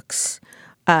 2 books.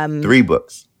 3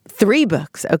 books. 3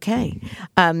 books, okay.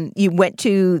 You went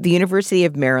to the University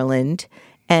of Maryland,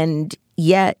 and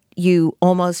yet you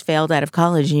almost failed out of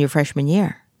college in your freshman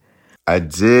year. I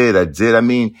did. I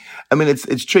mean,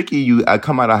 it's tricky. I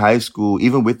come out of high school,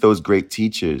 even with those great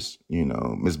teachers, you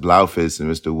know, Ms. Blaufus and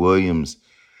Mr. Williams,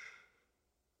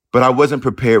 but I wasn't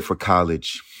prepared for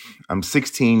college. I'm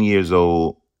 16 years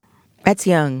old. That's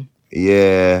young.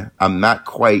 Yeah, I'm not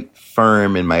quite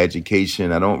firm in my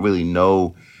education. I don't really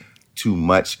know too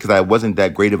much because I wasn't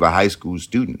that great of a high school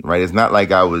student, right? It's not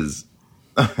like I was,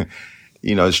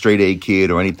 a straight A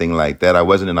kid or anything like that. I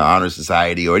wasn't in an honor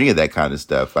society or any of that kind of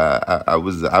stuff. I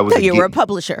was. So you were a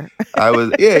publisher. I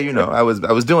was, yeah, I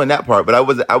was doing that part, but I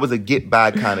was a get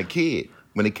by kind of kid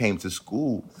when it came to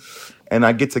school. And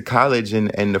I get to college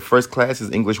and the first class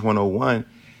is English 101.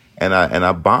 And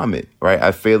I bomb it, right?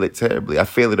 I fail it terribly. I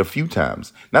fail it a few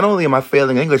times. Not only am I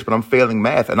failing English, but I'm failing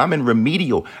math. And I'm in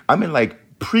remedial. I'm in like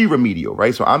pre-remedial,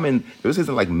 right? So this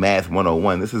isn't like math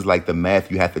 101. This is like the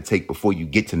math you have to take before you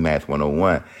get to math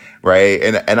 101, right?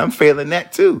 And I'm failing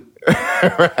that too,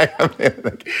 right?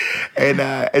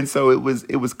 And so it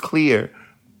was clear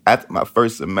after my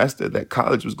first semester that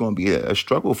college was going to be a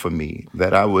struggle for me,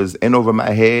 that I was in over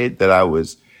my head, that I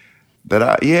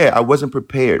wasn't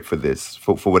prepared for this,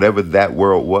 for whatever that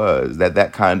world was,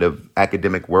 that kind of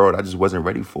academic world. I just wasn't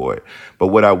ready for it. But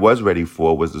what I was ready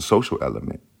for was the social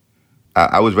element.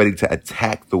 I was ready to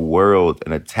attack the world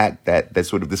and attack this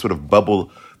sort of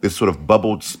bubbled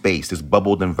space, this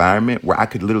bubbled environment where I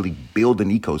could literally build an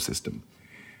ecosystem,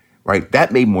 right?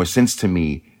 That made more sense to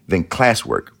me than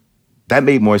classwork. That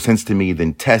made more sense to me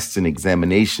than tests and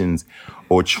examinations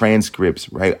or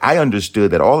transcripts, right? I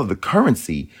understood that all of the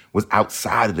currency was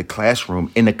outside of the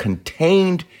classroom in a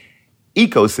contained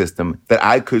ecosystem that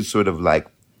I could sort of like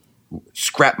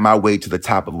scrap my way to the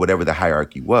top of whatever the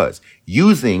hierarchy was,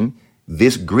 using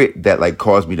this grit that like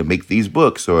caused me to make these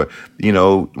books or,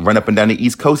 run up and down the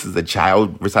East Coast as a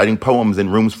child reciting poems in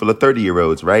rooms full of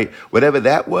 30-year-olds, right? Whatever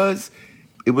that was,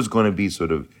 it was going to be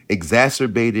sort of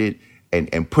exacerbated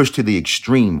and pushed to the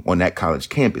extreme on that college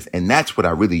campus. And that's what I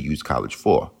really used college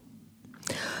for.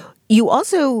 You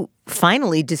also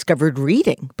finally discovered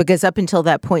reading, because up until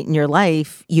that point in your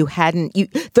life, you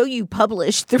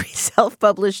published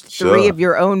self-published Sure. 3 of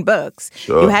your own books,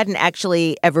 Sure. you hadn't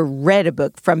actually ever read a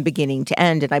book from beginning to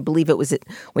end. And I believe it was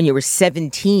when you were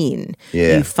 17,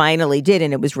 you finally did.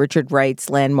 And it was Richard Wright's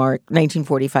landmark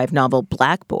 1945 novel,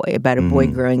 Black Boy, about a boy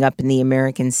growing up in the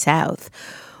American South.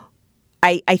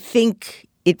 I think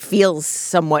it feels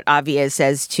somewhat obvious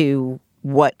as to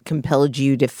what compelled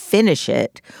you to finish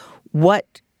it.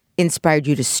 What inspired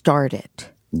you to start it?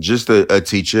 Just a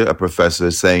teacher, a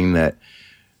professor saying that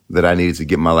I needed to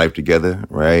get my life together,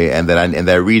 right? And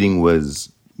that reading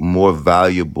was more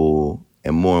valuable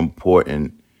and more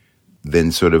important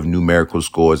than sort of numerical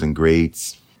scores and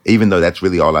grades, even though that's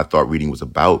really all I thought reading was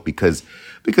about, because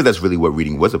that's really what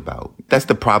reading was about. That's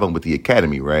the problem with the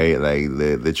academy, right? Like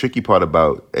the tricky part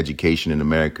about education in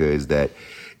America is that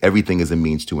everything is a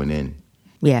means to an end.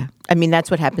 Yeah. I mean, that's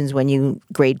what happens when you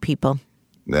grade people.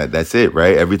 That's it,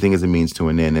 right? Everything is a means to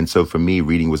an end. And so for me,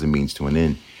 reading was a means to an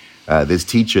end. This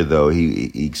teacher, though,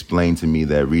 he explained to me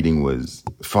that reading was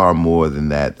far more than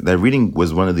that. That reading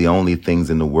was one of the only things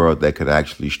in the world that could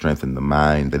actually strengthen the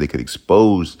mind, that it could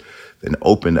expose and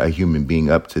open a human being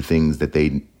up to things that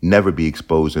they never be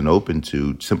exposed and open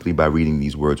to simply by reading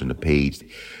these words on the page.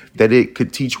 That it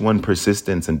could teach one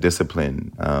persistence and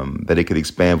discipline, that it could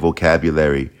expand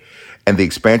vocabulary. And the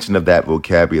expansion of that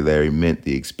vocabulary meant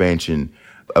the expansion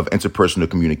of interpersonal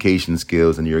communication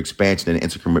skills, and your expansion in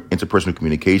interpersonal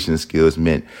communication skills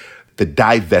meant the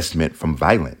divestment from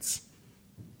violence.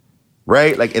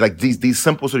 Right? Like these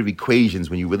simple sort of equations,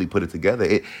 when you really put it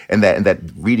together, and that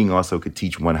reading also could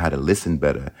teach one how to listen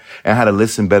better, and how to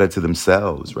listen better to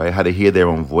themselves, right? How to hear their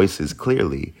own voices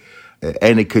clearly.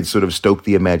 And it could sort of stoke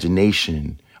the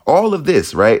imagination. All of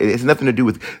this, right? It has nothing to do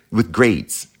with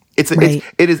grades.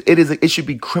 It should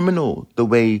be criminal the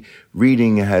way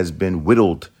reading has been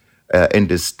whittled and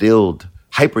distilled,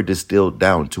 hyper distilled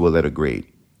down to a letter grade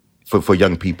for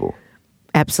young people.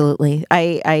 Absolutely.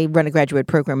 I run a graduate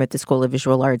program at the School of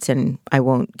Visual Arts, and I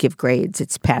won't give grades.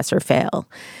 It's pass or fail.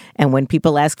 And when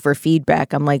people ask for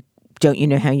feedback, I'm like, don't you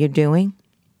know how you're doing?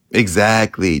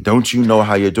 Exactly. Don't you know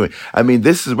how you're doing? I mean,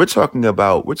 we're talking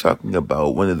about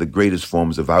one of the greatest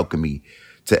forms of alchemy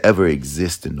to ever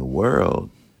exist in the world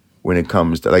when it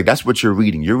comes to, like, that's what you're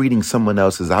reading. You're reading someone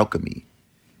else's alchemy.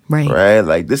 Right?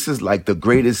 Like, this is like the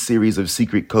greatest series of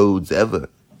secret codes ever.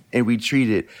 And we treat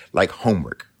it like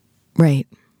homework. Right.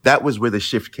 That was where the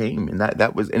shift came. And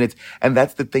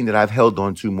that's the thing that I've held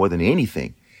on to more than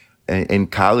anything in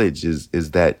college is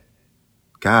that,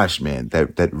 gosh, man,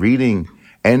 that reading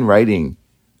and writing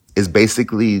is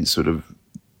basically sort of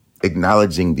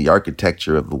acknowledging the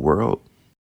architecture of the world.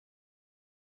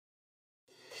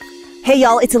 Hey,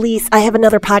 y'all, it's Elise. I have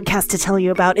another podcast to tell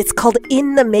you about. It's called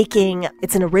In the Making.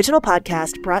 It's an original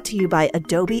podcast brought to you by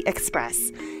Adobe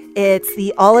Express. It's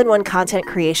the all-in-one content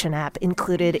creation app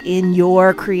included in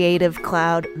your Creative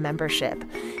Cloud membership.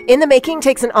 In the Making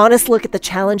takes an honest look at the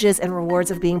challenges and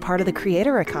rewards of being part of the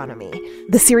creator economy.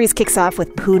 The series kicks off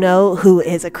with Puno, who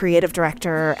is a creative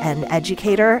director and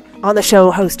educator. On the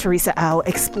show, host Teresa Au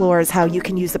explores how you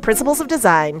can use the principles of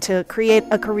design to create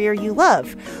a career you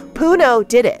love. Puno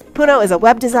did it. Puno is a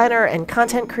web designer and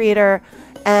content creator,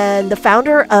 and the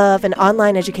founder of an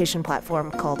online education platform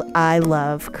called I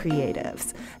Love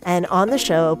Creatives. And on the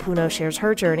show, Puno shares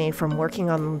her journey from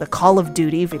working on the Call of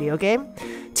Duty video game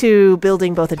to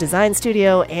building both a design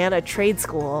studio and a trade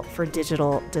school for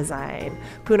digital design.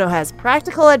 Puno has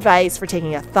practical advice for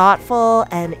taking a thoughtful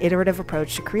and iterative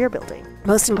approach to career building.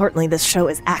 Most importantly, this show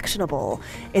is actionable.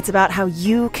 It's about how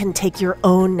you can take your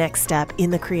own next step in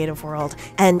the creative world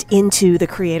and into the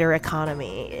creator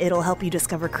economy. It'll help you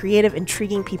discover creative,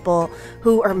 intriguing people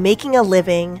who are making a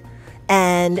living,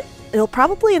 and it'll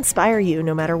probably inspire you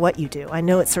no matter what you do. I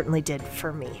know it certainly did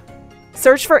for me.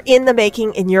 Search for In the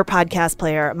Making in your podcast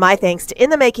player. My thanks to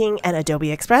In the Making and Adobe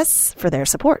Express for their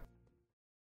support.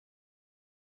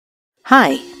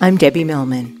 Hi, I'm Debbie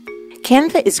Millman.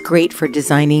 Canva is great for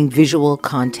designing visual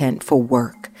content for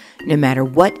work, no matter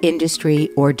what industry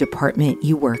or department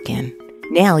you work in.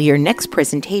 Nail your next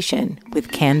presentation with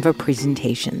Canva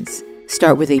Presentations.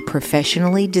 Start with a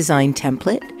professionally designed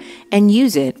template and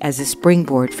use it as a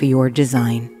springboard for your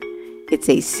design. It's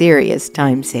a serious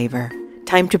time saver.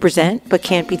 Time to present but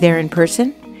can't be there in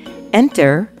person?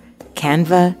 Enter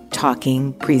Canva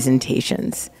Talking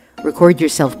Presentations. Record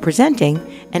yourself presenting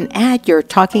and add your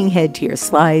talking head to your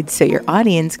slides so your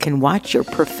audience can watch your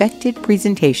perfected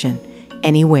presentation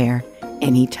anywhere,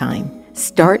 anytime.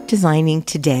 Start designing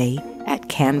today at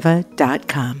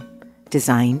canva.com.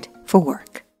 Designed for work.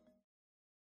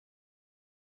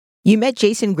 You met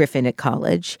Jason Griffin at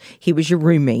college. He was your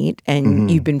roommate,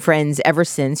 and you've been friends ever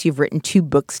since. You've written 2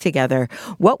 books together.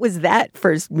 What was that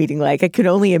first meeting like? I could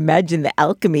only imagine the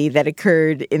alchemy that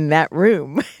occurred in that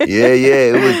room.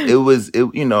 It was,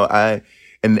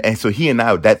 and so he and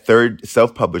I, that third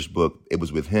self-published book, it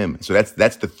was with him. So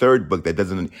that's the third book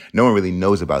that no one really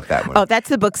knows about that one. Oh, that's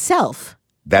the book Self.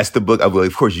 That's the book. Well,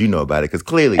 of course you know about it because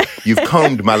clearly you've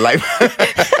combed my life.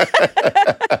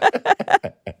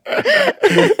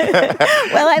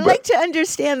 Well, I like to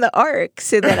understand the arc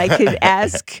so that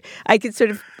I could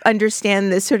sort of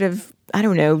understand the sort of, I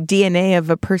don't know, DNA of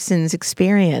a person's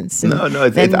experience. No,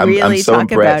 I'm so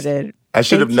impressed. About it. I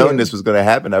should have known this was going to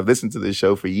happen. I've listened to this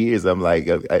show for years. I'm like,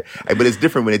 but it's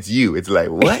different when it's you. It's like,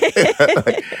 what?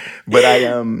 But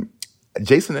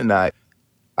Jason and I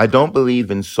don't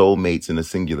believe in soulmates in a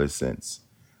singular sense.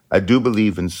 I do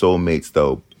believe in soulmates,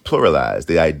 though, pluralized.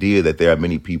 The idea that there are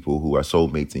many people who are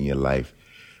soulmates in your life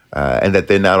and that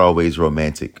they're not always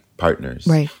romantic partners.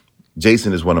 Right.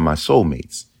 Jason is one of my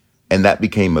soulmates. And that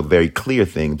became a very clear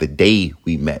thing the day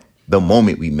we met. the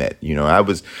moment we met. I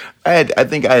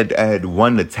had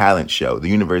won the talent show, the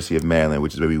University of Maryland,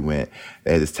 which is where we went.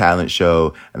 They had this talent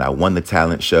show, and I won the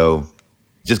talent show.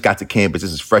 Just got to campus.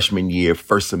 This is freshman year,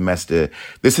 first semester.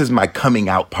 This is my coming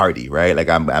out party, right? Like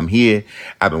I'm here.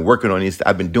 I've been working on this.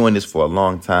 I've been doing this for a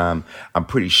long time. I'm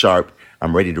pretty sharp.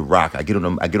 I'm ready to rock. I get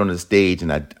on the stage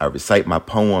and I recite my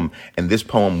poem, and this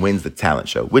poem wins the talent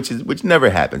show, which never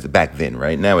happens back then,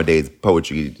 right? Nowadays,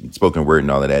 poetry, spoken word,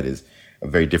 and all of that is a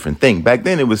very different thing. Back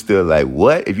then, it was still like,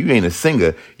 what? If you ain't a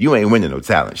singer, you ain't winning no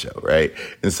talent show, right?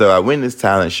 And so I win this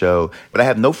talent show, but I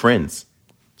have no friends.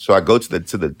 So I go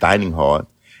to the dining hall,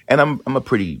 and I'm a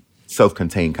pretty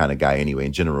self-contained kind of guy anyway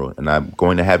in general, and I'm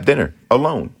going to have dinner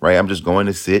alone, right? I'm just going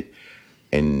to sit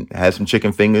and have some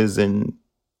chicken fingers and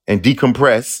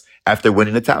decompress after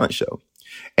winning the talent show.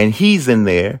 And he's in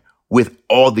there with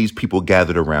all these people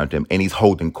gathered around him, and he's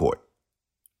holding court,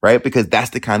 right? Because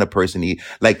that's the kind of person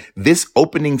like this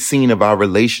opening scene of our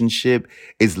relationship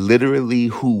is literally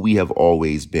who we have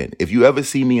always been. If you ever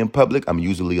see me in public, I'm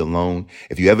usually alone.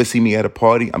 If you ever see me at a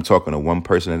party, I'm talking to one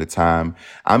person at a time.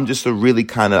 I'm just a really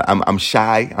I'm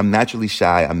shy. I'm naturally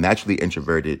shy. I'm naturally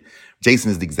introverted.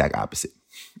 Jason is the exact opposite,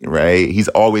 right? He's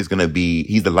always going to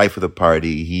he's the life of the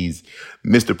party. He's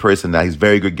Mr. Person now. He's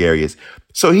very gregarious.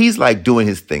 So he's like doing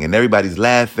his thing and everybody's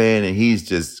laughing and he's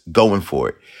just going for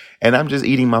it. And I'm just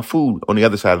eating my food on the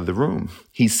other side of the room.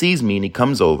 He sees me and he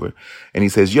comes over and he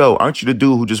says, yo, aren't you the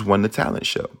dude who just won the talent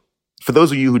show? For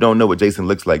those of you who don't know what Jason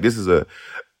looks like, this is a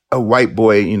white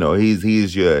boy,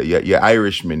 he's your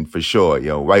Irishman for sure.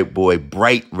 White boy,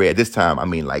 bright red. This time, I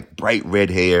mean like bright red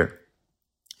hair.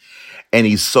 And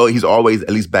he's always,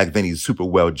 at least back then, he's super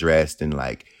well dressed and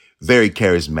like very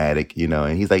charismatic,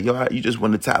 and he's like, yo, you just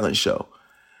won the talent show.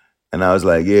 And I was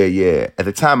like, yeah. At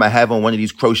the time I have on one of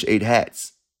these crocheted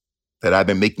hats that I've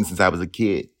been making since I was a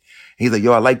kid. He's like,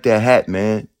 yo, I like that hat,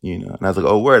 man. And I was like,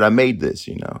 oh, word, I made this,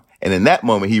 And in that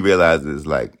moment, he realizes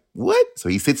like, what? So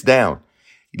he sits down.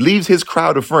 He leaves his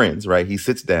crowd of friends, right? He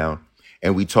sits down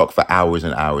and we talk for hours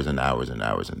and hours and hours and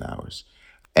hours and hours.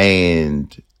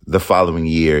 And the following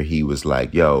year, he was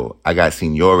like, yo, I got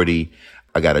seniority.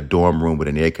 I got a dorm room with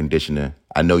an air conditioner.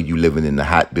 I know you living in the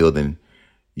hot building.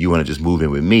 You want to just move in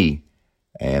with me?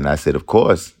 And I said, of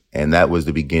course. And that was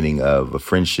the beginning of a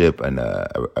friendship and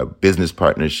a business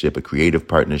partnership, a creative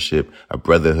partnership, a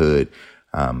brotherhood.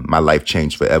 My life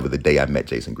changed forever the day I met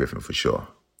Jason Griffin, for sure.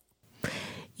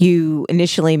 You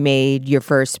initially made your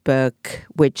first book,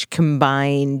 which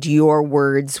combined your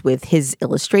words with his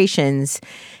illustrations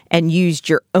and used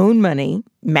your own money,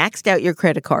 maxed out your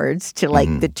credit cards to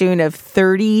like the tune of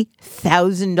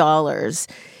 $30,000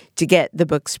 to get the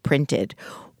books printed.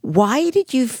 Why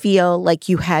did you feel like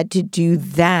you had to do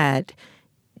that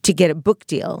to get a book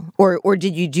deal? Or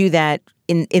did you do that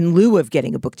in lieu of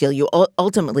getting a book deal? You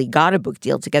ultimately got a book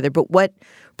deal together, but what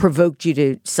provoked you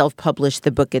to self-publish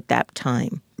the book at that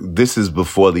time? This is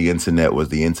before the internet was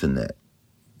the internet.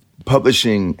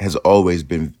 Publishing has always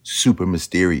been super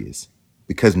mysterious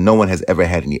because no one has ever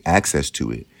had any access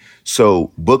to it.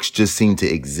 So books just seem to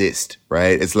exist,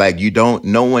 right? It's like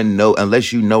no one know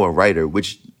unless you know a writer,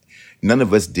 which none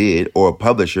of us did, or a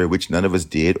publisher, which none of us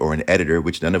did, or an editor,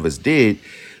 which none of us did.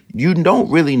 You don't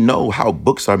really know how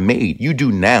books are made. You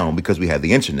do now because we have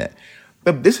the internet.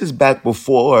 But this is back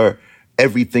before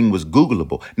everything was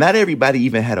Googleable. Not everybody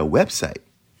even had a website.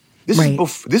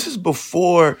 This is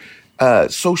before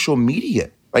social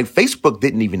media. Like Facebook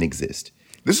didn't even exist.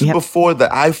 This is before the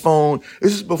iPhone.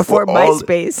 This is before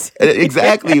MySpace.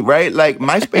 Exactly, right? Like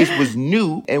MySpace was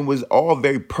new and was all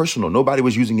very personal. Nobody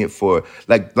was using it for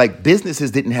like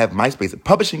businesses didn't have MySpace.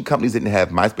 Publishing companies didn't have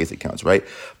MySpace accounts, right?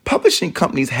 Publishing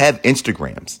companies have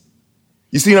Instagrams.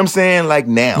 You see what I'm saying? Like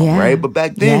now, right? But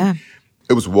back then,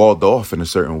 it was walled off in a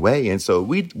certain way. And so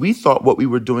we thought what we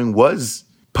were doing was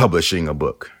publishing a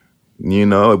book.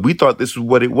 We thought this was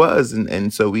what it was.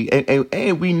 And so we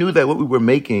knew that what we were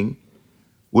making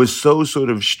was so sort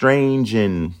of strange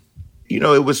and,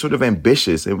 it was sort of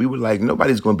ambitious. And we were like,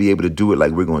 nobody's going to be able to do it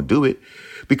like we're going to do it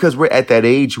because we're at that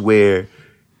age where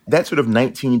that sort of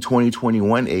 19, 20,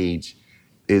 21 age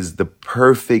is the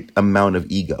perfect amount of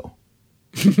ego,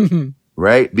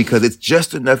 right? Because it's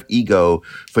just enough ego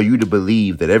for you to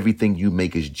believe that everything you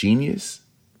make is genius.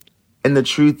 And the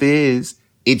truth is,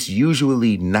 it's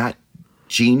usually not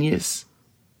genius,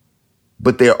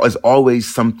 but there is always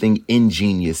something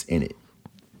ingenious in it.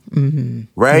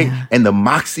 Right? Yeah. And the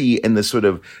moxie and the sort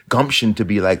of gumption to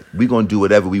be like, we're going to do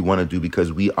whatever we want to do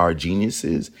because we are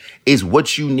geniuses is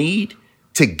what you need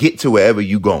to get to wherever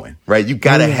you're going, right? You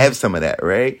got to have some of that,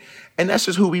 right? And that's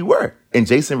just who we were. And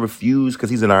Jason refused because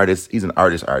he's an artist. He's an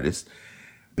artist.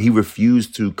 He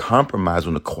refused to compromise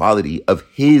on the quality of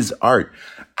his art.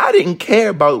 I didn't care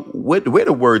about where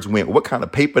the words went, what kind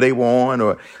of paper they were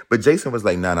on, but Jason was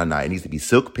like, no. It needs to be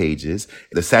silk pages.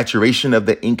 The saturation of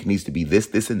the ink needs to be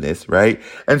this, and this, right?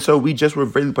 And so we just were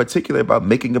very particular about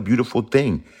making a beautiful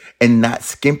thing and not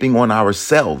skimping on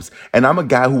ourselves. And I'm a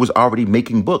guy who was already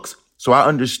making books. So I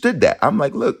understood that. I'm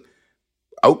like, look,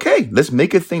 okay, let's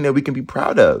make a thing that we can be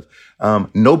proud of.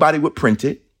 Nobody would print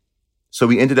it. So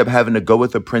we ended up having to go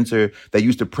with a printer that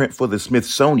used to print for the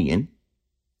Smithsonian,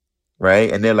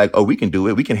 right? And they're like, oh, we can do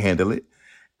it. We can handle it.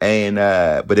 And,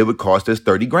 but it would cost us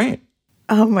 $30,000.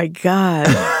 Oh my God.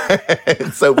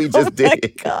 So we just did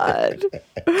it. God.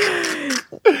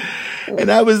 And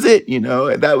that was it, and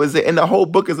that was it. And the whole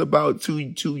book is about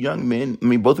two young men. I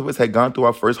mean, both of us had gone through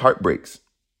our first heartbreaks.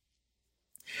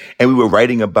 And we were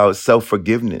writing about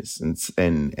self-forgiveness and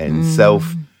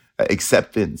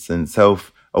self-acceptance and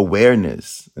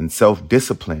self-awareness and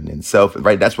self-discipline and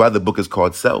right? That's why the book is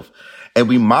called Self. And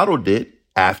we modeled it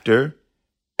after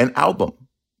an album.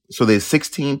 So there's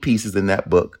 16 pieces in that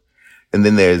book. And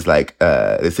then there's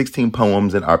there's 16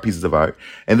 poems and art pieces of art.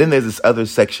 And then there's this other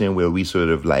section where we sort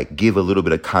of give a little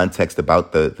bit of context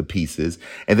about the pieces.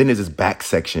 And then there's this back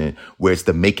section where it's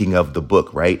the making of the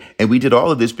book, right? And we did all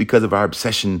of this because of our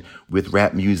obsession with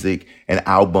rap music and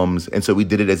albums. And so we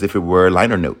did it as if it were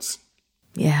liner notes.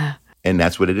 Yeah. And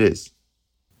that's what it is.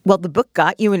 Well, the book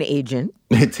got you an agent.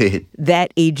 It did.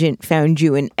 That agent found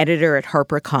you an editor at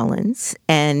HarperCollins,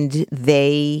 and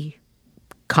they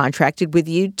contracted with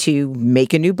you to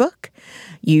make a new book.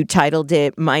 You titled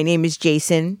it, My Name is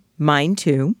Jason, Mine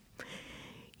Too.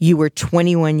 You were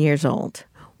 21 years old.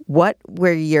 What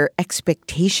were your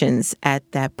expectations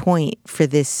at that point for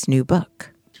this new book?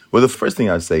 Well, the first thing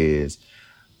I'd say is,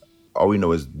 all we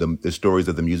know is the stories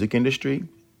of the music industry.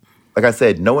 Like I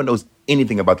said, no one knows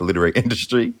anything about the literary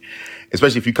industry,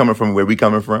 especially if you're coming from where we're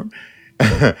coming from.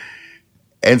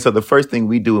 And so the first thing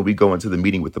we do when we go into the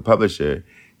meeting with the publisher,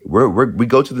 we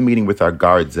go to the meeting with our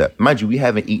guards up. Mind you, we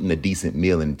haven't eaten a decent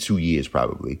meal in 2 years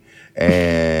probably.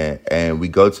 And we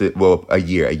go to, about a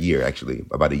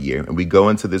year. And we go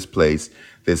into this place,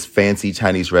 this fancy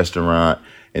Chinese restaurant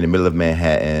in the middle of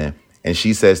Manhattan. And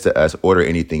she says to us, order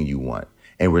anything you want.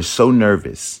 And we're so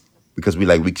nervous because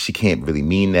she can't really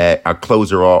mean that. Our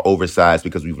clothes are all oversized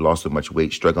because we've lost so much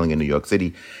weight struggling in New York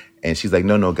City. And she's like,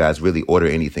 no, guys, really order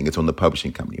anything. It's on the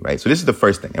publishing company, right? So this is the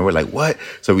first thing. And we're like, what?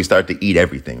 So we start to eat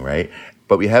everything, right?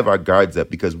 But we have our guards up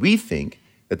because we think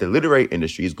that the literary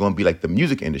industry is going to be like the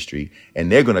music industry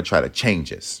and they're going to try to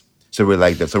change us. So we're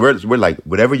like that. So we're like,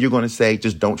 whatever you're going to say,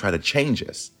 just don't try to change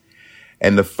us.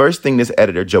 And the first thing this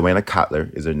editor, Joanna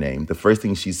Kotler is her name, the first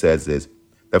thing she says is,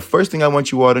 the first thing I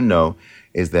want you all to know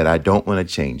is that I don't want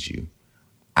to change you.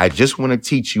 I just want to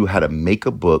teach you how to make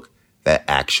a book that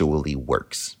actually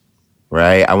works.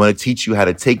 Right? I want to teach you how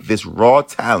to take this raw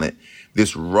talent,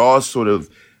 this raw sort of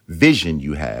vision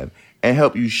you have, and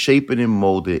help you shape it and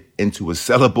mold it into a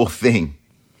sellable thing.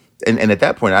 And at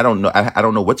that point, I don't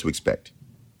know what to expect.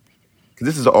 Because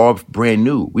this is all brand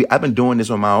new. I've been doing this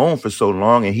on my own for so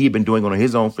long, and he'd been doing it on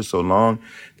his own for so long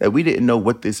that we didn't know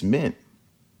what this meant,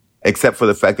 except for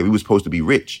the fact that we were supposed to be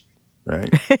rich.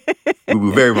 Right? We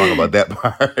were very wrong about that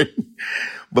part.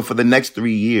 But for the next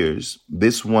 3 years,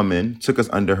 this woman took us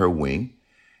under her wing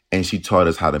and she taught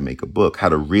us how to make a book, how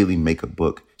to really make a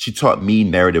book. She taught me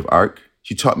narrative arc.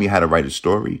 She taught me how to write a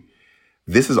story.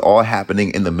 This is all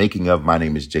happening in the making of My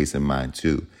Name is Jason, Mine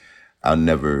Too. I'll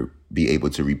never be able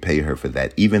to repay her for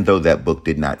that, even though that book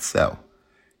did not sell.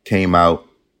 Came out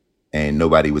and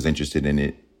nobody was interested in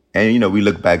it. And, we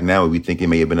look back now and we think it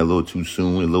may have been a little too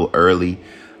soon, a little early,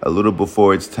 a little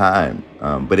before its time.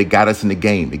 But it got us in the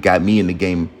game. It got me in the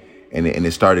game, and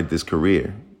it started this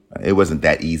career. It wasn't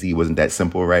that easy. It wasn't that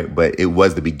simple, right? But it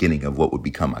was the beginning of what would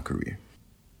become my career.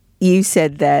 You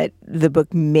said that the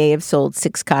book may have sold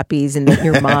 6 copies and that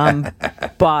your mom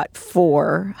bought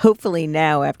 4. Hopefully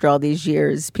now, after all these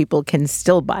years, people can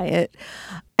still buy it.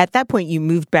 At that point, you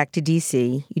moved back to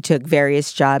D.C. You took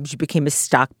various jobs. You became a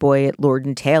stock boy at Lord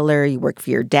 & Taylor. You worked for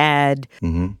your dad.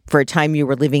 Mm-hmm. For a time, you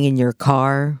were living in your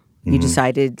car. You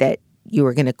decided that you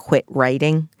were going to quit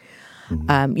writing.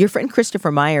 Mm-hmm. Your friend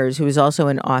Christopher Myers, who is also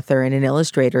an author and an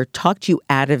illustrator, talked you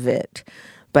out of it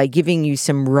by giving you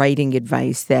some writing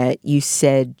advice that you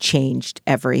said changed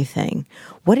everything.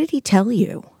 What did he tell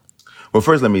you? Well,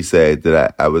 first, let me say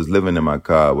that I was living in my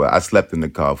car. Well, I slept in the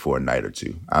car for a night or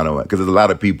two. I don't know, because there's a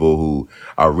lot of people who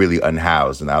are really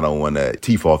unhoused, and I don't want to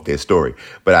teeth off their story.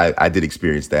 But I did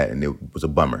experience that, and it was a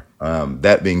bummer.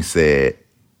 That being said,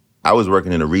 I was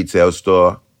working in a retail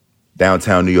store,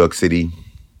 downtown New York City.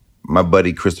 my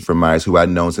buddy Christopher Myers, who I'd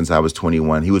known since I was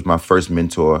 21, he was my first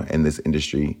mentor in this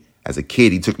industry. As a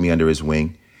kid, he took me under his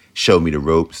wing, showed me the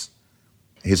ropes.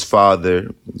 His father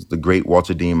was the great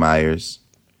Walter Dean Myers,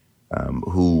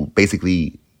 who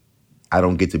basically, I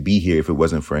don't get to be here if it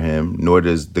wasn't for him, nor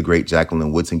does the great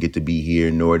Jacqueline Woodson get to be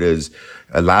here, nor does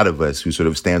a lot of us who sort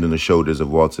of stand on the shoulders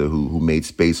of Walter, who made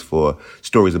space for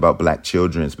stories about Black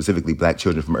children, specifically Black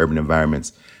children from urban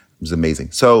environments. It was amazing.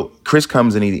 So Chris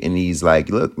comes and he's like,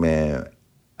 look, man,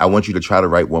 I want you to try to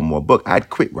write one more book.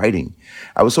 I'd quit writing.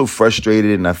 I was so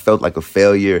frustrated and I felt like a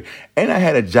failure. And I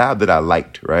had a job that I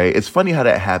liked, right? It's funny how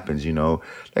that happens, you know?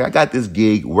 Like I got this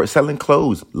gig selling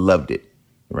clothes, loved it,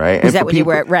 right? Was that when you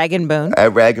were at Rag & Bone?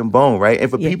 At Rag & Bone, right? And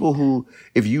for people who,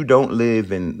 if you don't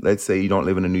live in, let's say you don't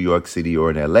live in New York City or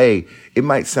in LA, it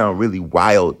might sound really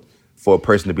wild for a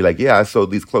person to be like, yeah, I sold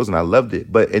these clothes and I loved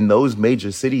it. But in those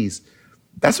major cities,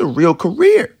 that's a real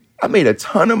career. I made a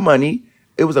ton of money.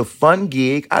 It was a fun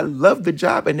gig. I loved the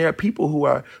job. And there are people who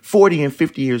are 40 and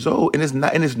 50 years old and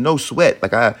it's no sweat.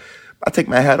 Like I take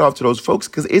my hat off to those folks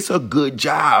because it's a good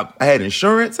job. I had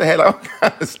insurance. I had all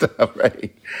kinds of stuff,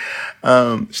 right?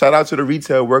 Shout out to the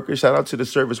retail workers. Shout out to the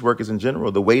service workers in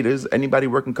general, the waiters, anybody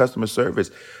working customer service.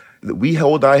 We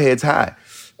hold our heads high.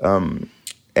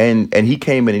 And he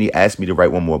came in and he asked me to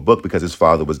write one more book because his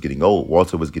father was getting old.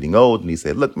 Walter was getting old. And he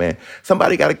said, look, man,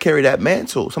 somebody got to carry that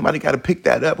mantle. Somebody got to pick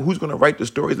that up. Who's going to write the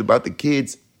stories about the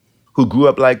kids who grew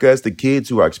up like us, the kids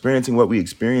who are experiencing what we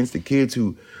experienced, the kids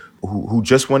who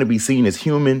just want to be seen as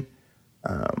human,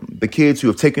 the kids who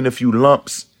have taken a few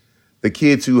lumps, the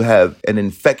kids who have an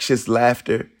infectious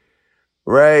laughter,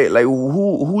 right? Like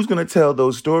who's going to tell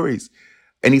those stories?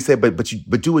 And he said, but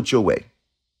do it your way.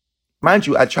 Mind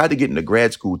you, I tried to get into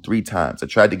grad school 3 times. I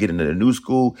tried to get into the new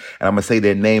school, and I'm going to say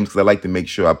their names because I like to make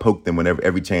sure I poke them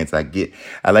every chance I get.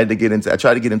 I tried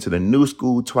to get into the new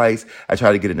school twice. I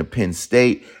tried to get into Penn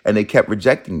State, and they kept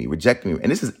rejecting me.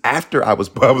 And this is after I was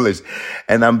published,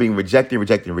 and I'm being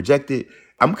rejected.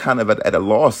 I'm kind of at a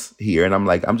loss here, and I'm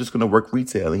like, I'm just going to work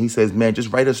retail. And he says, man,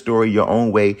 just write a story your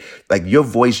own way, like your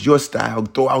voice, your style,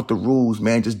 throw out the rules,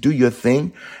 man, just do your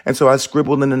thing. And so I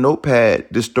scribbled in a notepad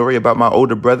this story about my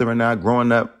older brother and I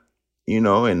growing up, you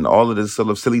know, and all of the sort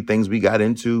of silly things we got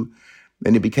into.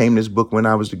 And it became this book, When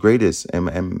I Was the Greatest.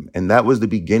 And that was the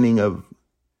beginning of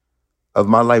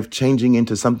my life changing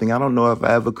into something I don't know if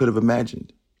I ever could have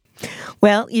imagined.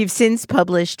 Well, you've since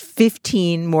published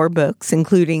 15 more books,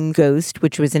 including Ghost,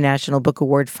 which was a National Book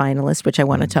Award finalist, which I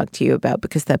want to talk to you about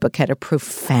because that book had a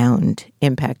profound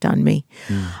impact on me.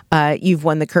 You've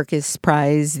won the Kirkus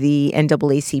Prize, the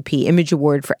NAACP Image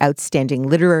Award for Outstanding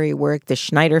Literary Work, the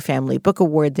Schneider Family Book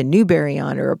Award, the Newbery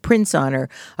Honor, a Prince Honor,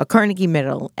 a Carnegie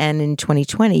Medal, and in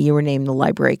 2020, you were named the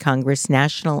Library of Congress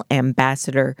National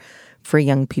Ambassador for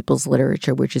Young People's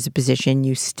Literature, which is a position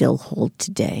you still hold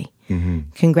today.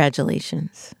 Mm-hmm.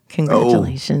 Congratulations.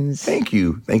 Congratulations. Oh, thank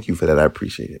you. Thank you for that. I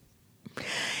appreciate it.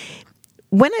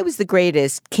 When I Was the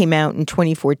Greatest came out in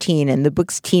 2014, and the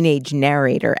book's teenage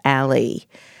narrator, Allie,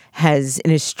 has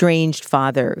an estranged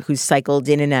father who cycled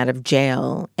in and out of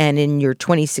jail. And in your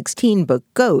 2016 book,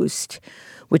 Ghost,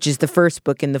 which is the first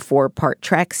book in the 4-part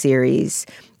track series,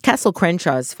 Castle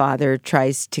Crenshaw's father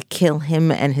tries to kill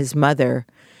him and his mother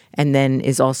and then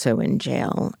is also in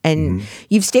jail. And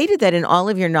you've stated that in all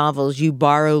of your novels, you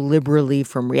borrow liberally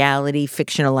from reality,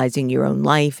 fictionalizing your own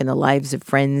life and the lives of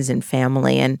friends and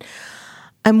family. And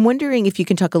I'm wondering if you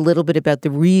can talk a little bit about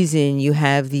the reason you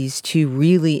have these 2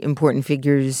 really important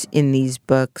figures in these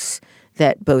books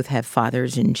that both have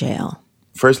fathers in jail.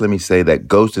 First, let me say that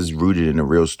Ghost is rooted in a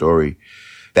real story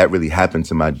that really happened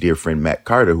to my dear friend Matt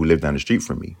Carter, who lived down the street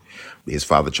from me. His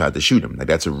father tried to shoot him. Like,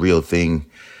 that's a real thing.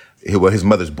 Well, his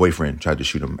mother's boyfriend tried to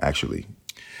shoot him, actually.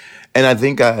 And I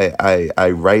think I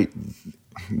write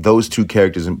those 2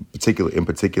 characters in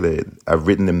particular, I've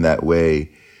written them that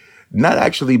way, not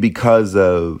actually because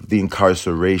of the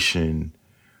incarceration,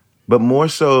 but more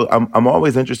so I'm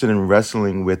always interested in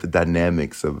wrestling with the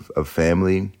dynamics of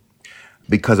family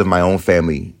because of my own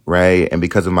family, right? And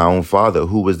because of my own father,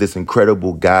 who was this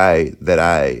incredible guy that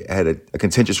I had a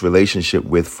contentious relationship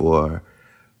with for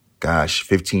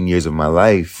 15 years of my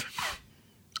life,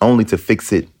 only to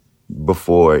fix it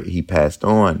before he passed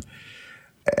on.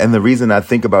 And the reason I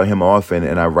think about him often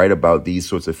and I write about these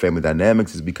sorts of family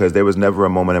dynamics is because there was never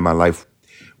a moment in my life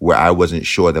where I wasn't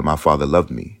sure that my father loved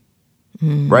me,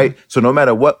 right? So no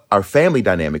matter what our family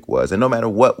dynamic was and no matter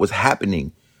what was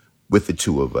happening with the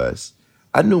 2 of us,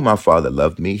 I knew my father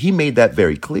loved me. He made that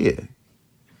very clear.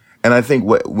 And I think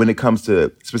when it comes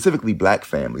to specifically Black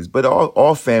families, but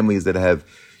all families that have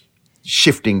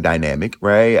shifting dynamic,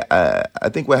 right? I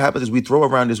think what happens is we throw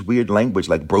around this weird language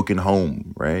like broken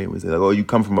home, right? We say, like, oh, you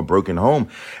come from a broken home.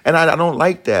 And I don't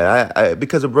like that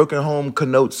because a broken home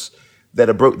connotes that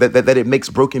that it makes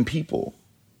broken people.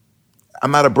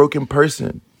 I'm not a broken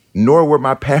person, nor were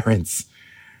my parents.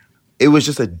 It was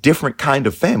just a different kind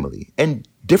of family, and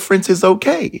difference is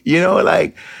okay.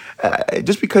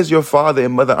 Just because your father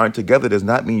and mother aren't together does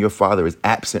not mean your father is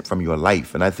absent from your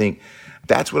life. And I think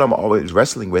that's what I'm always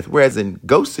wrestling with. Whereas in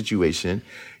Ghost's situation,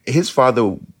 his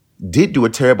father did do a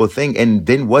terrible thing and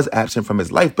then was absent from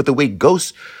his life. But the way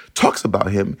Ghost talks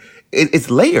about him,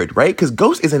 it's layered, right? Because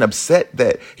Ghost isn't upset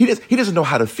that he doesn't know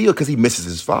how to feel because he misses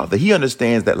his father. He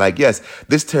understands that, like, yes,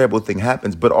 this terrible thing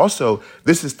happens, but also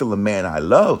this is still a man I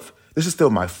love. This is still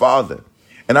my father.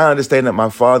 And I understand that my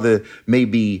father may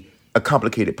be a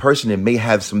complicated person and may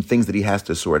have some things that he has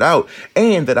to sort out,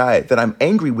 and that I'm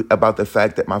angry about the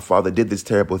fact that my father did this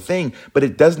terrible thing, but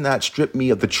it does not strip me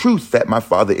of the truth that my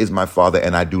father is my father,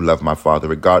 and I do love my father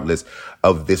regardless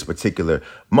of this particular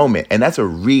moment. And that's a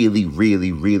really,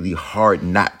 really, really hard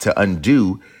knot to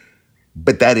undo,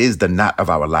 but that is the knot of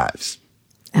our lives.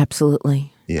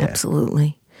 Absolutely. Yeah.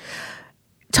 Absolutely.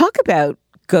 Talk about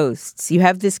Ghosts. You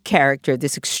have this character,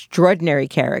 this extraordinary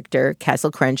character,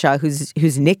 Castle Crenshaw,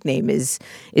 whose nickname is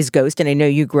Ghost. And I know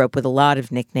you grew up with a lot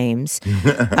of nicknames.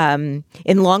 In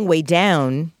Long Way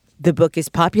Down, the book is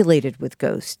populated with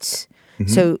ghosts.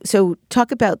 Mm-hmm. So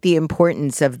talk about the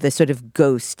importance of the sort of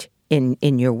ghost in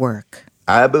your work.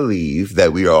 I believe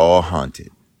that we are all haunted.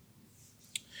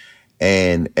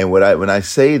 And when I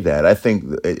say that, I think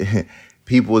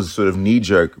people's sort of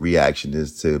knee-jerk reaction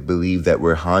is to believe that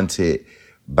we're haunted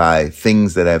by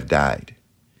things that have died,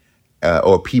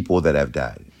 or people that have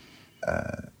died,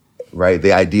 right?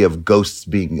 The idea of ghosts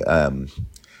being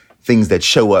things that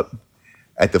show up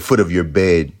at the foot of your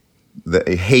bed,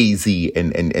 hazy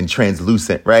and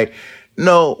translucent, right?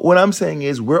 No, what I'm saying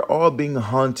is we're all being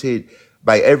haunted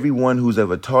by everyone who's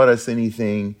ever taught us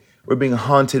anything. We're being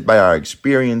haunted by our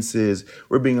experiences.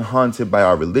 We're being haunted by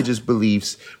our religious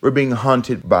beliefs. We're being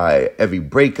haunted by every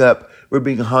breakup. We're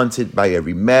being haunted by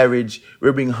every marriage.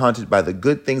 We're being haunted by the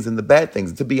good things and the bad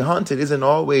things. To be haunted isn't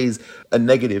always a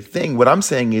negative thing. What I'm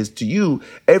saying is, to you,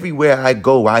 everywhere I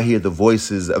go, I hear the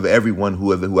voices of everyone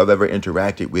who I've ever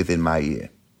interacted with in my ear.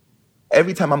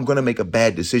 Every time I'm going to make a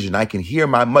bad decision, I can hear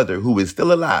my mother, who is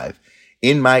still alive,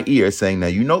 in my ear saying, now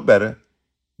you know better.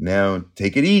 Now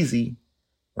take it easy,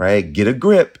 right? Get a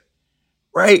grip,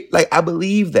 right? Like, I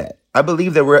believe that. I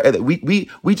believe that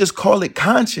we just call it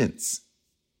conscience.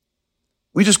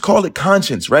 We just call it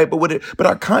conscience, right? But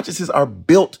our consciences are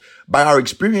built by our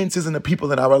experiences and the people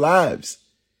in our lives,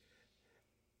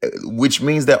 which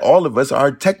means that all of us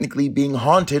are technically being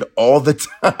haunted all the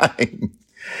time,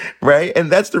 right? And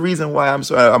that's the reason why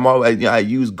I'm always, I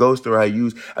use ghost, or a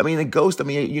ghost.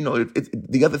 It's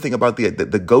the other thing about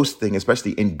the ghost thing,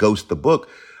 especially in Ghost, the book,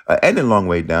 and in Long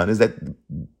Way Down, is that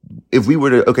if we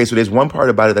were to, so there's one part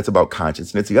about it that's about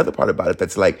conscience, and it's the other part about it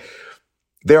that's like,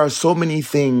 there are so many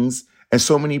things and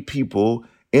so many people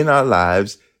in our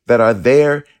lives that are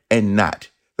there and not,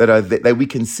 that we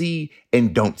can see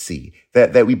and don't see,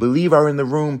 that we believe are in the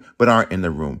room but aren't in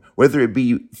the room. Whether it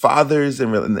be fathers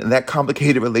and that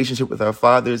complicated relationship with our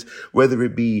fathers, whether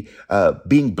it be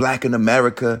being Black in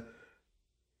America,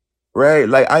 right?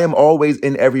 Like, I am always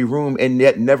in every room and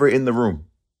yet never in the room.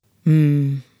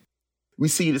 We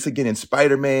see this again in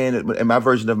Spider-Man, in my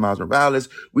version of Miles Morales.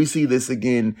 We see this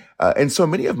again in so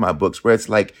many of my books, where it's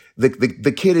like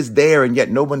the kid is there and yet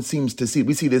no one seems to see.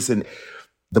 We see this in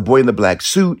The Boy in the Black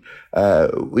Suit.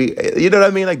 You know what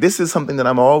I mean? Like, this is something that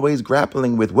I'm always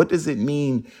grappling with. What does it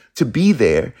mean to be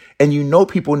there? And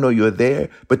people know you're there,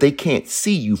 but they can't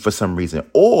see you for some reason,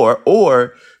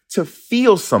 or to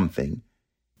feel something.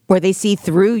 Or they see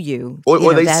through you.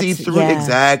 Or they see through. Yeah.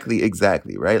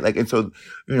 Exactly. Right. Like, and so,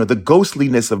 the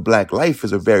ghostliness of Black life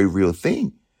is a very real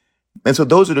thing. And so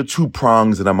those are the two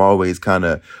prongs that I'm always kind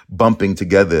of bumping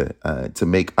together to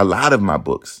make a lot of my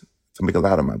books.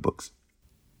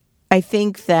 I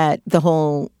think that the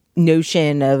whole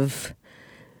notion of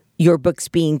your books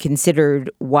being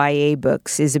considered YA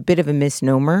books is a bit of a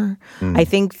misnomer. I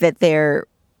think that they're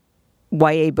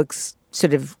YA books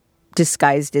sort of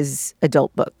disguised as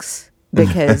adult books,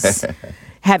 because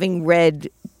having read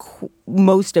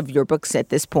most of your books at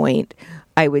this point,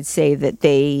 I would say that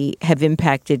they have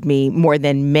impacted me more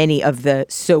than many of the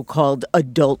so-called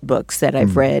adult books that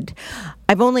I've read.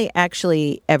 I've only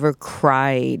actually ever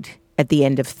cried at the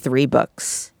end of 3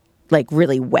 books, like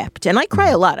really wept. And I cry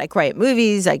a lot. I cry at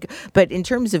movies. But in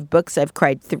terms of books, I've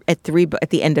cried at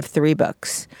the end of 3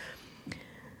 books.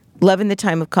 Love in the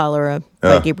Time of Cholera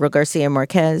by Gabriel Garcia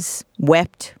Marquez.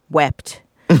 Wept.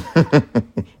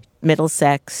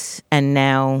 Middlesex, and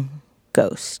now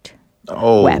Ghost.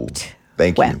 Oh, wept.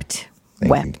 Thank you.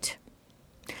 Wept.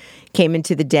 Came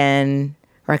into the den.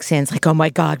 Roxanne's like, oh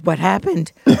my God, what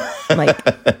happened? I'm like,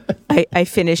 I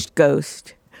finished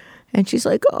Ghost. And she's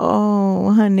like,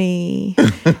 oh, honey.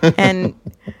 And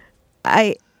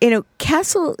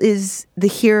Castle is the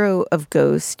hero of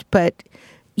Ghost, but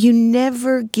you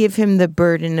never give him the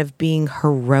burden of being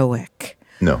heroic.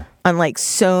 No. Unlike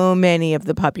so many of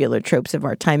the popular tropes of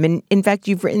our time. And in fact,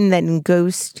 you've written that in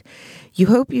Ghost, you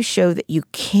hope you show that you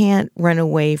can't run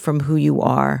away from who you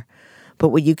are, but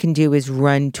what you can do is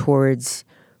run towards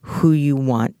who you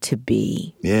want to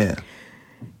be. Yeah.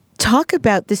 Talk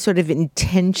about this sort of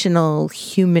intentional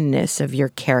humanness of your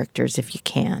characters, if you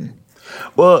can.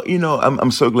 Well,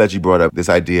 I'm so glad you brought up this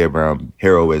idea around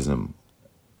heroism.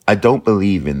 I don't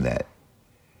believe in that.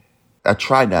 I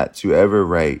try not to ever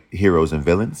write heroes and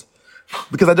villains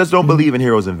because I just don't believe in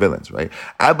heroes and villains, right?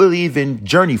 I believe in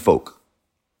journey folk,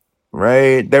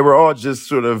 right? They were all just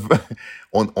sort of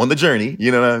on the journey,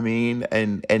 you know what I mean?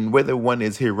 And whether one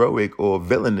is heroic or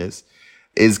villainous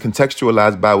is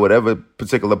contextualized by whatever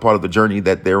particular part of the journey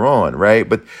that they're on, right?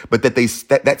 But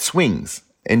that swings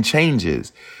and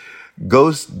changes.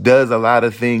 Ghost does a lot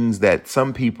of things that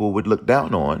some people would look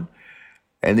down on.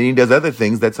 And then he does other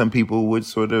things that some people would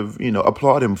sort of,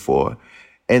 applaud him for.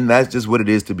 And that's just what it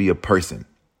is to be a person.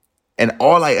 And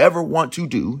all I ever want to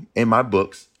do in my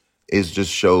books is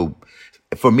just show,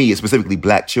 for me, specifically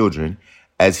Black children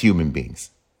as human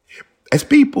beings, as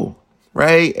people,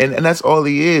 right? And that's all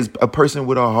he is, a person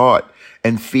with a heart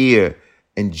and fear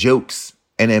and jokes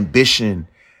and ambition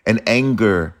and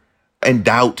anger and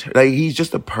doubt. Like, he's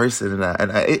just a person.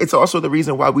 And it's also the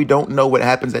reason why we don't know what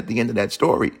happens at the end of that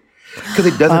story. Because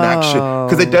it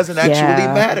doesn't actually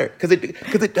matter.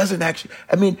 Because it doesn't actually.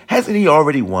 I mean, hasn't he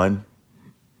already won?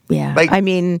 Yeah.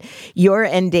 Your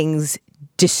endings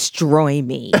destroy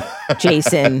me,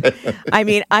 Jason.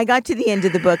 I got to the end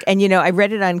of the book, and I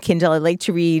read it on Kindle. I like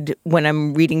to read when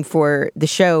I'm reading for the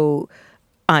show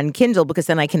on Kindle because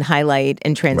then I can highlight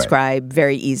and transcribe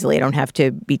very easily. I don't have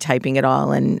to be typing it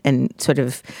all and sort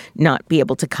of not be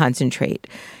able to concentrate.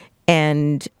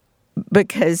 And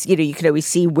because, you could always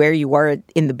see where you are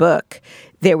in the book.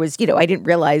 There was, I didn't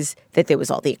realize that there was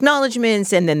all the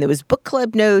acknowledgments and then there was book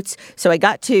club notes. So I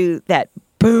got to that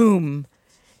boom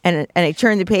and I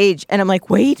turned the page and I'm like,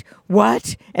 wait,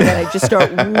 what? And then I just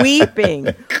start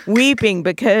weeping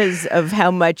because of how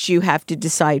much you have to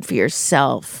decide for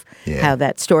yourself how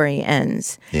that story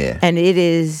ends. Yeah. And it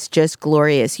is just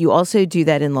glorious. You also do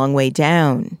that in Long Way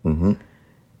Down. Mm-hmm.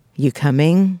 You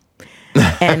coming?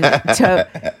 And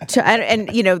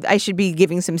I should be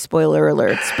giving some spoiler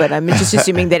alerts, but I'm just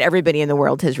assuming that everybody in the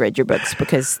world has read your books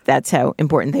because that's how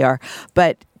important they are.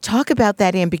 But talk about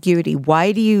that ambiguity.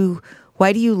 Why do you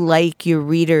like your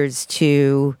readers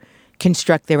to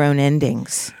construct their own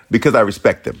endings? Because I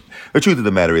respect them. The truth of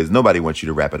the matter is nobody wants you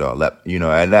to wrap it all up,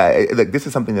 and this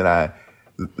is something that I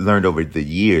learned over the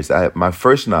years. My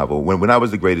first novel, when I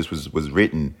Was the Greatest was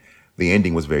written, the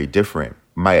ending was very different.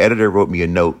 My editor wrote me a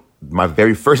note. My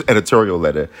very first editorial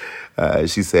letter,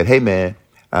 she said, hey, man,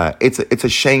 it's a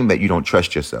shame that you don't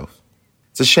trust yourself.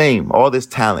 It's a shame. All this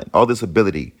talent, all this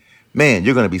ability. Man,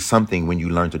 you're going to be something when you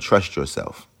learn to trust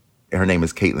yourself. And her name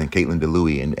is Caitlin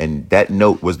DeLuey. And that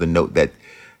note was the note that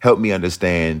helped me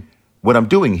understand what I'm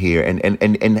doing here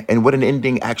and what an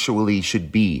ending actually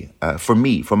should be for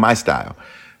me, for my style.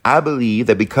 I believe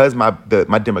that because my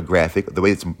demographic, the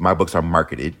way my books are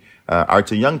marketed, are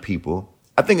to young people,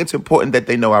 I think it's important that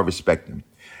they know I respect them.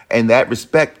 And that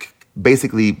respect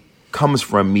basically comes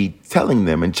from me telling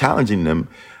them and challenging them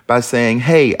by saying,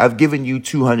 hey, I've given you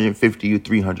 250 or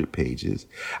 300 pages.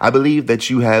 I believe that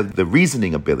you have the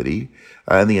reasoning ability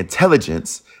and the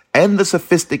intelligence and the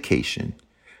sophistication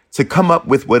to come up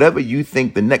with whatever you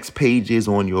think the next page is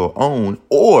on your own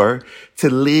or to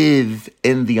live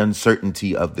in the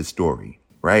uncertainty of the story,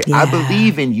 right? Yeah. I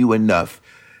believe in you enough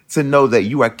to know that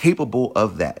you are capable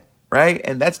of that. Right.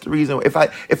 And that's the reason if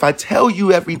I tell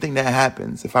you everything that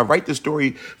happens, if I write the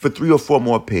story for 3 or 4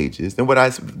 more pages, then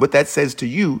what that says to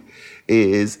you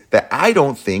is that I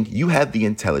don't think you have the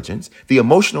intelligence, the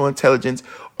emotional intelligence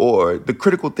or the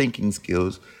critical thinking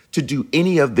skills to do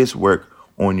any of this work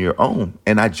on your own.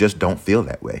 And I just don't feel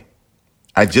that way.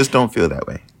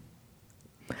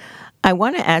 I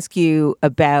want to ask you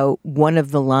about one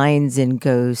of the lines in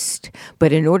Ghost,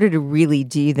 but in order to really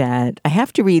do that, I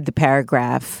have to read the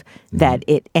paragraph that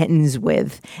it ends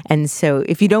with. And so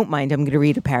if you don't mind, I'm going to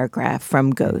read a paragraph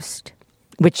from Ghost.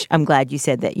 which I'm glad you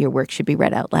said that your work should be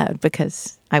read out loud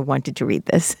because I wanted to read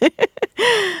this.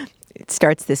 It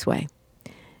starts this way.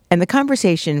 And the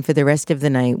conversation for the rest of the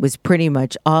night was pretty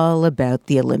much all about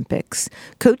the Olympics.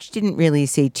 Coach didn't really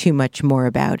say too much more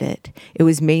about it. It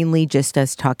was mainly just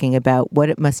us talking about what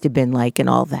it must have been like and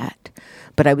all that.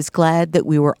 But I was glad that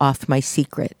we were off my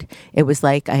secret. It was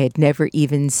like I had never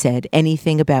even said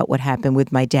anything about what happened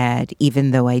with my dad,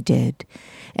 even though I did.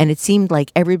 And it seemed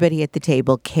like everybody at the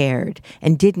table cared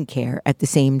and didn't care at the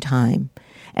same time.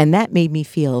 And that made me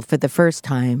feel, for the first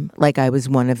time, like I was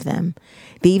one of them.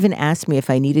 They even asked me if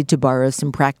I needed to borrow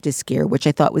some practice gear, which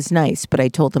I thought was nice, but I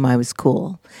told them I was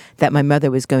cool, that my mother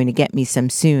was going to get me some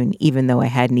soon, even though I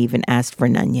hadn't even asked for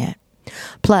none yet.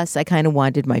 Plus, I kind of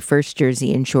wanted my first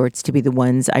jersey and shorts to be the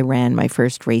ones I ran my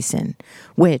first race in,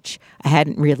 which I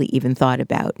hadn't really even thought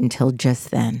about until just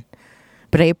then.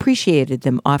 But I appreciated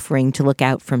them offering to look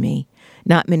out for me.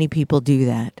 Not many people do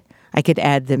that. I could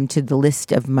add them to the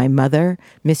list of my mother,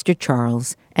 Mr.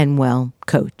 Charles, and, well,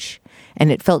 Coach.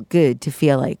 And it felt good to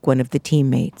feel like one of the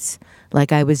teammates,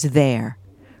 like I was there,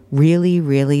 really,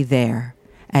 really there,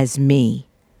 as me,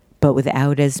 but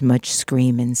without as much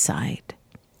scream inside.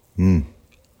 I'm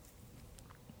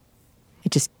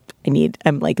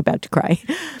like about to cry.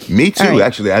 Me too, All right.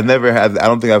 actually. I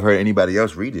don't think I've heard anybody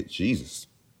else read it. Jesus.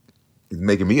 It's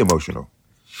making me emotional.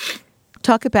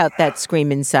 Talk about that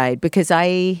scream inside, because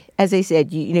as I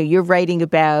said, you're writing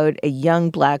about a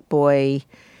young black boy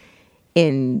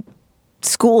in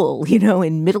school,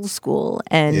 in middle school,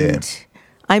 and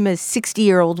I'm a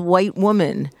 60-year-old white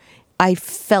woman. I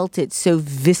felt it so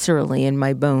viscerally in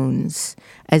my bones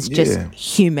as just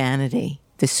humanity,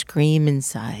 the scream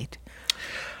inside.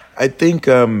 I think,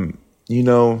 as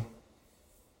I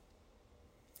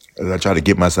try to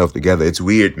get myself together, it's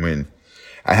weird when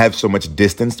I have so much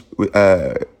distance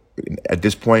at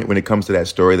this point when it comes to that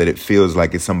story that it feels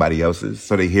like it's somebody else's.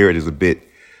 So to hear it is a bit,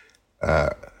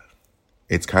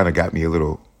 it's kind of got me a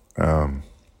little,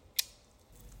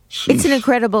 It's an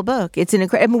incredible book. When is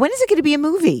it going to be a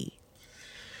movie?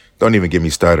 Don't even get me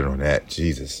started on that.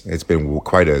 Jesus. It's been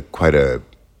quite a,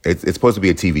 it's supposed to be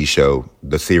a TV show.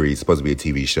 The series is supposed to be a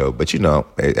TV show, but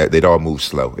it all moves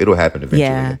slow. It'll happen eventually.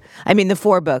 Yeah. I mean, the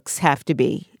 4 books have to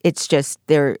be. It's just,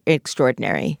 they're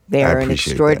extraordinary. They are an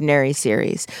extraordinary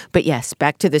series. But yes,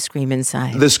 back to the scream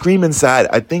inside. The scream inside.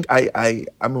 I think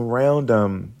I'm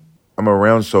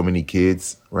around so many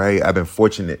kids, right? I've been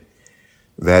fortunate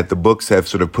that the books have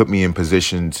sort of put me in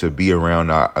position to be around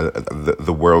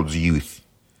the world's youth.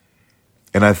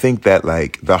 And I think that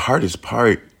the hardest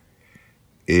part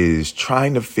is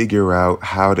trying to figure out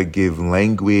how to give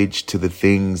language to the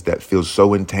things that feel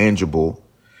so intangible,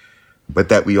 but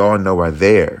that we all know are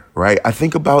there, right? I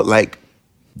think about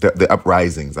the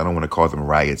uprisings. I don't want to call them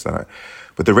riots,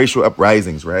 but the racial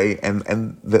uprisings, right?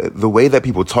 And the way that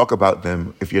people talk about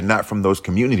them, if you're not from those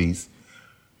communities,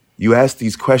 you ask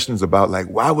these questions about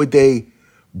why would they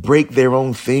break their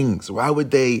own things? Why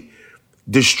would they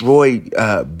destroy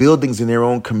buildings in their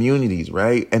own communities,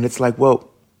 right? And it's well,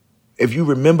 if you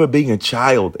remember being a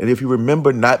child and if you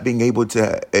remember not being able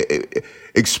to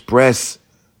express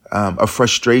a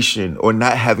frustration or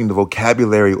not having the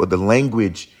vocabulary or the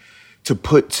language to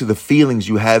put to the feelings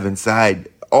you have inside,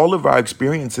 all of our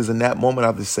experiences in that moment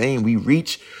are the same. We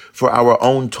reach for our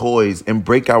own toys and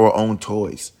break our own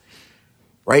toys,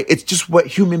 right? It's just what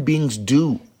human beings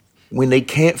do when they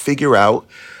can't figure out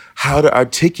how to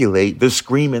articulate the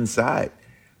scream inside.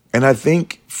 And I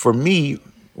think for me,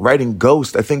 writing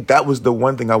Ghost, I think that was the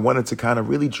one thing I wanted to kind of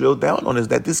really drill down on, is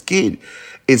that this kid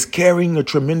is carrying a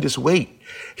tremendous weight.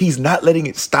 He's not letting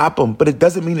it stop him, but it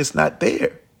doesn't mean it's not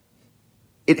there.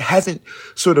 It hasn't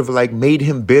sort of made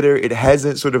him bitter. It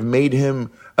hasn't sort of made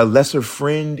him a lesser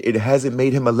friend. It hasn't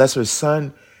made him a lesser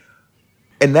son.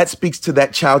 And that speaks to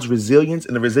that child's resilience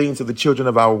and the resilience of the children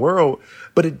of our world.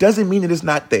 But it doesn't mean that it's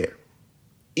not there.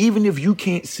 Even if you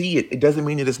can't see it, it doesn't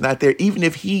mean that it's not there. Even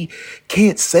if he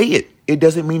can't say it, it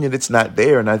doesn't mean that it's not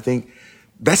there. And I think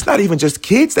that's not even just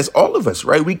kids. That's all of us,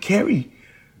 right? We carry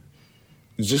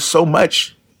just so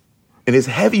much. And it's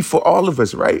heavy for all of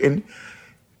us, right? And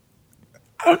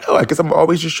I don't know. I guess I'm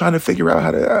always just trying to figure out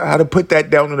how to put that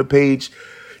down on a page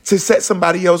to set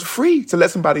somebody else free, to let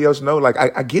somebody else know,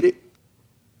 I get it.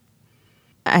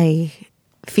 I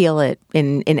feel it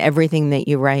in everything that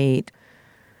you write.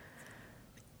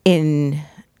 In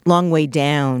Long Way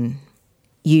Down,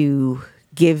 you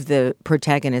give the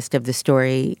protagonist of the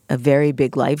story a very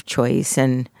big life choice.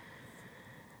 And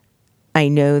I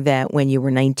know that when you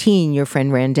were 19, your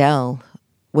friend Randell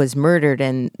was murdered.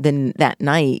 And then that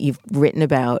night, you've written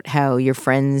about how your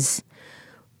friends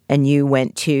and you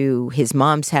went to his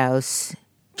mom's house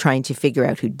trying to figure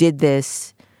out who did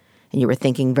this, and you were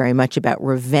thinking very much about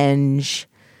revenge,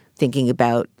 thinking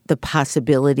about the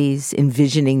possibilities,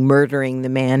 envisioning murdering the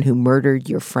man who murdered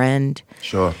your friend.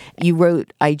 Sure. You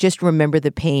wrote, I just remember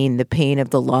the pain of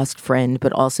the lost friend,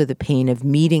 but also the pain of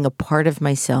meeting a part of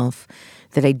myself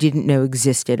that I didn't know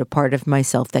existed, a part of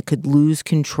myself that could lose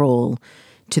control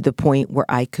to the point where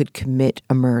I could commit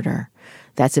a murder.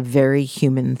 That's a very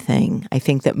human thing. I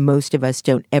think that most of us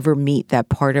don't ever meet that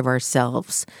part of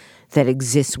ourselves that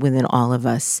exists within all of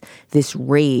us, this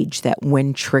rage that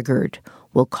when triggered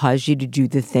will cause you to do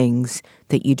the things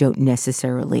that you don't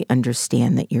necessarily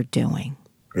understand that you're doing.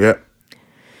 Yeah.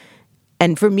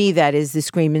 And for me, that is the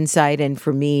scream inside. And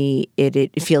for me,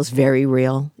 it feels very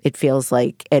real. It feels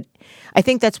like it. I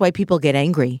think that's why people get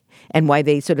angry and why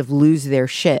they sort of lose their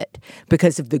shit,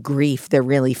 because of the grief they're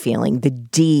really feeling, the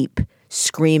deep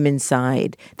scream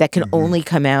inside that can only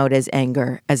come out as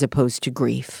anger as opposed to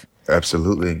grief.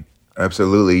 Absolutely.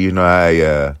 Absolutely. You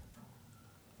know,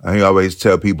 I always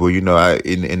tell people, you know,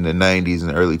 in the 90s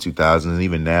and early 2000s, and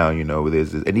even now, you know,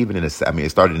 and even it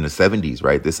started in the 70s,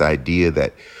 right? This idea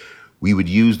that we would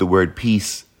use the word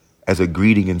peace as a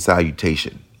greeting and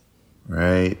salutation,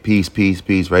 right? Peace, peace,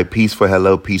 peace, right? Peace for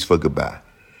hello, peace for goodbye.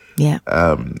 Yeah.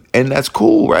 And that's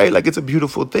cool, right? Like, it's a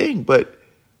beautiful thing, but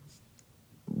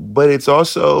it's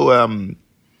also,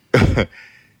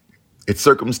 it's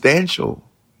circumstantial.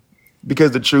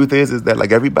 Because the truth is that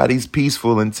like everybody's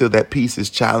peaceful until that peace is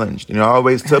challenged. You know, I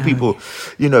always tell people,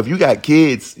 you know, if you got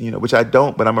kids, you know, which I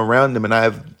don't, but I'm around them, and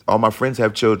all my friends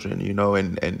have children, you know,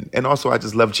 and also I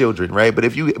just love children, right? But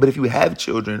if you have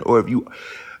children, or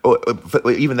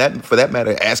even that, for that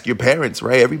matter, ask your parents,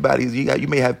 right? You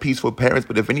may have peaceful parents,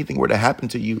 but if anything were to happen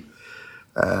to you,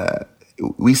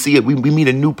 we see it. We meet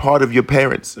a new part of your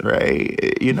parents,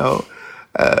 right? You know.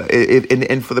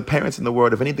 And for the parents in the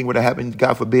world, if anything were to happen,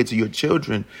 God forbid, to your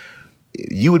children,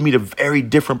 you would meet a very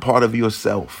different part of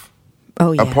yourself.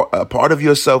 Oh, yeah. A part of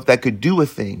yourself that could do a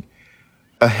thing,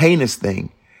 a heinous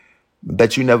thing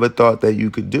that you never thought that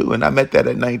you could do. And I met that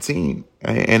at 19.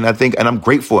 And I'm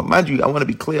grateful. Mind you, I want to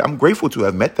be clear. I'm grateful to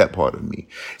have met that part of me.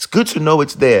 It's good to know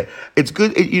it's there. It's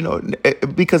good, you know,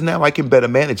 because now I can better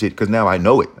manage it, because now I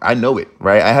know it. I know it,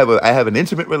 right? I have an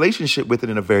intimate relationship with it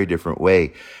in a very different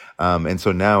way. And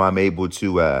so now I'm able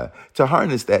to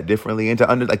harness that differently,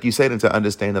 and like you said, and to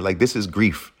understand that like this is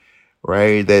grief,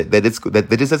 right? That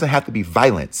this doesn't have to be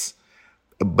violence,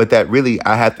 but that really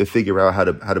I have to figure out how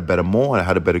to better mourn,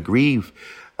 how to better grieve,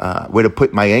 where to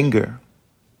put my anger.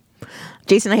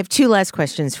 Jason, I have two last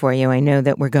questions for you. I know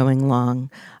that we're going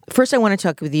long. First, I want to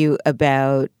talk with you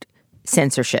about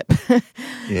censorship.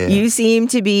 Yeah. You seem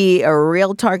to be a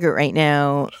real target right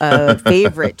now, a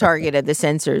favorite target of the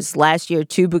censors. Last year,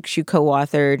 2 books you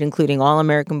co-authored, including All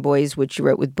American Boys, which you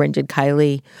wrote with Brendan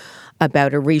Kiley,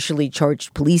 about a racially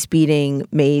charged police beating,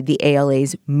 made the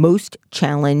ALA's most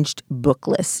challenged book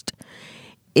list.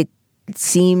 It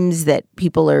seems that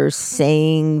people are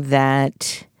saying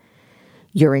that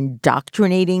you're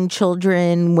indoctrinating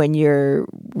children when you're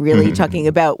really talking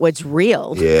about what's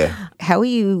real. Yeah. How are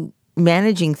you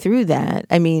managing through that?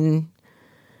 I mean,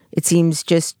 it seems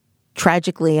just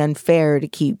tragically unfair to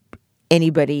keep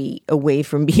anybody away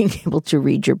from being able to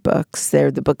read your books.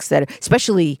 They're the books that are,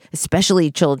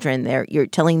 especially children, you're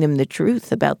telling them the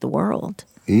truth about the world.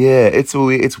 Yeah, it's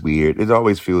weird. It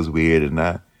always feels weird,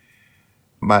 and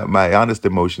my honest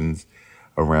emotions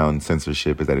around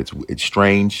censorship is that it's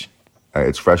strange,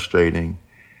 it's frustrating,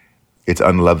 it's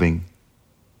unloving,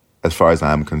 as far as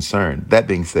I'm concerned. That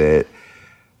being said,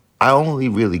 I only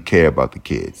really care about the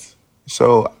kids.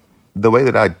 So the way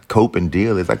that I cope and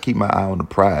deal is I keep my eye on the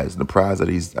prize. The prize are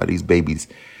these babies.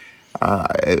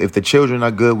 If the children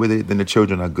are good with it, then the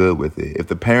children are good with it. If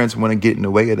the parents want to get in the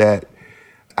way of that,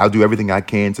 I'll do everything I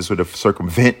can to sort of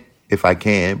circumvent if I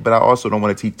can. But I also don't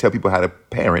want to tell people how to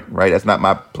parent, right? That's not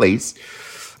my place.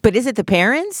 But is it the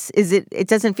parents? It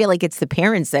doesn't feel like it's the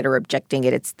parents that are objecting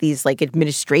it. It's these like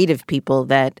administrative people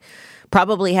that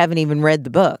probably haven't even read the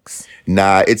books.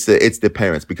 Nah, it's the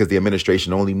parents, because the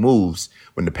administration only moves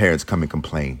when the parents come and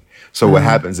complain. So what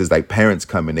happens is like parents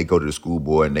come and they go to the school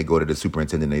board and they go to the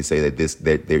superintendent and they say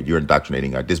that you're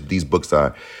indoctrinating these books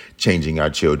are changing our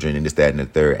children and this, that, and the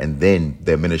third. And then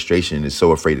the administration is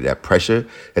so afraid of that pressure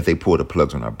that they pull the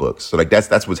plugs on our books. So like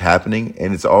that's what's happening.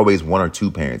 And it's always 1 or 2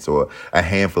 parents or a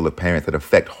handful of parents that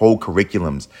affect whole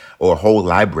curriculums or whole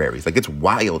libraries. Like, it's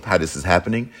wild how this is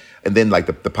happening. And then like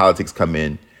the politics come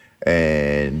in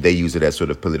and they use it as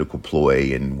sort of political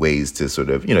ploy and ways to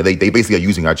sort of, they basically are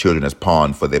using our children as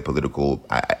pawn for their political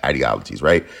ideologies,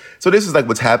 right? So this is like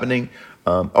what's happening.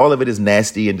 All of it is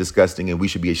nasty and disgusting, and we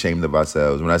should be ashamed of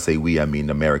ourselves. When I say we, I mean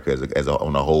America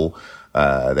on a whole,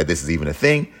 that this is even a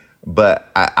thing. But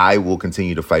I will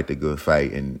continue to fight the good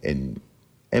fight and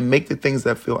make the things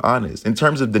that feel honest. In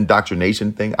terms of the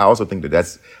indoctrination thing, I also think that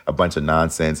that's a bunch of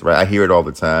nonsense, right? I hear it all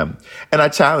the time. And I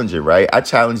challenge it, right? I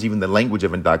challenge even the language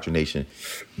of indoctrination.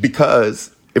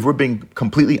 Because if we're being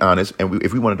completely honest, and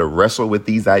if we wanted to wrestle with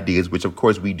these ideas, which of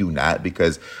course we do not,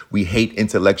 because we hate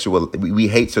we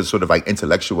hate to sort of like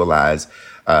intellectualize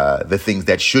the things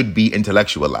that should be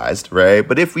intellectualized, right?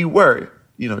 But if we were,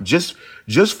 just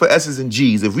for S's and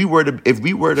G's, if we were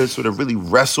to sort of really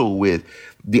wrestle with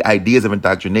the ideas of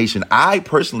indoctrination, I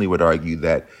personally would argue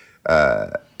that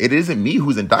it isn't me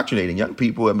who's indoctrinating young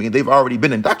people. I mean, they've already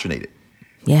been indoctrinated.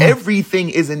 Yeah. Everything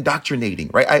is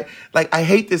indoctrinating, right? I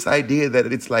hate this idea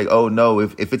that it's like, oh no,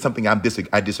 if it's something I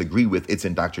disagree with, it's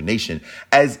indoctrination.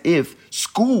 As if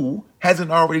school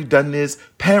hasn't already done this,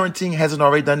 parenting hasn't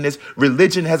already done this,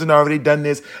 religion hasn't already done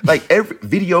this. Like every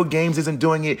video games isn't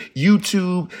doing it,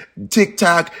 YouTube,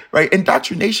 TikTok, right?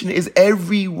 Indoctrination is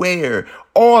everywhere.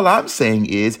 All I'm saying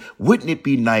is, wouldn't it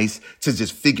be nice to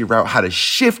just figure out how to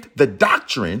shift the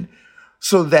doctrine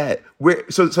so that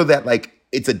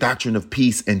it's a doctrine of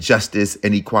peace and justice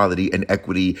and equality and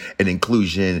equity and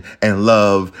inclusion and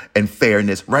love and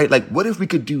fairness, right? Like, what if we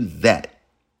could do that,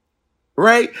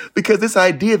 right? Because this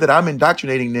idea that I'm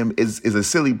indoctrinating them is a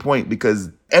silly point, because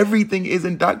everything is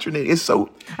indoctrinated.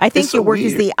 I think your work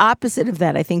is the opposite of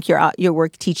that. I think your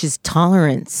work teaches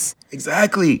tolerance.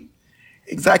 Exactly.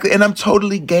 And I'm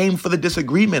totally game for the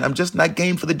disagreement. I'm just not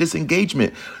game for the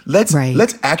disengagement. Let's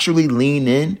actually lean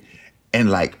in and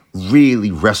like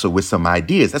really wrestle with some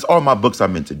ideas. That's all my books are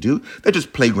meant to do. They're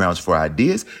just playgrounds for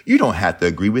ideas. You don't have to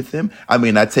agree with them. I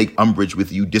mean, I take umbrage with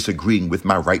you disagreeing with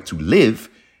my right to live,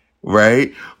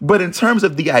 right? But in terms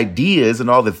of the ideas and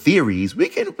all the theories, we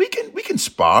can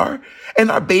spar. And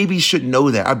our babies should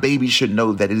know that. Our babies should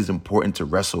know that it is important to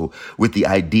wrestle with the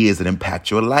ideas that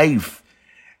impact your life.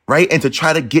 Right? And to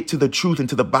try to get to the truth and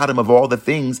to the bottom of all the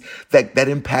things that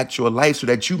impact your life, so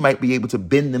that you might be able to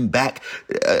bend them back,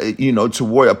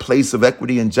 toward a place of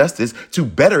equity and justice to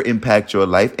better impact your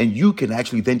life. And you can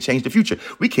actually then change the future.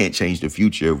 We can't change the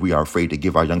future if we are afraid to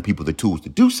give our young people the tools to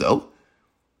do so.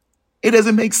 It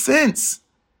doesn't make sense.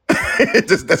 It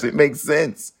just doesn't make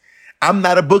sense. I'm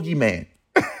not a boogeyman.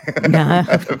 No,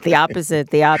 the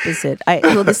opposite.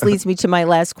 This leads me to my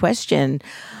last question.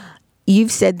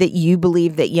 You've said that you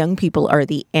believe that young people are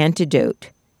the antidote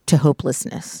to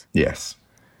hopelessness. Yes.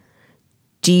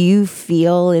 Do you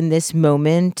feel in this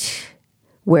moment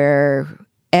where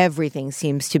everything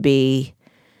seems to be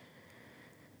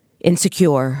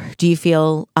insecure, do you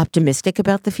feel optimistic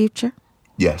about the future?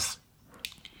 Yes.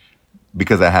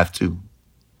 Because I have to.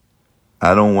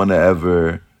 I don't want to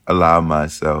ever allow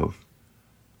myself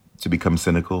to become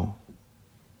cynical.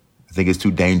 I think it's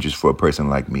too dangerous for a person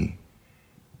like me.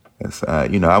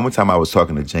 One time I was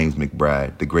talking to James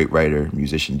McBride, the great writer,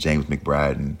 musician James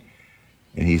McBride, and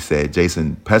he said,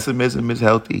 Jason, pessimism is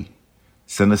healthy.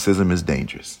 Cynicism is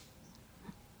dangerous.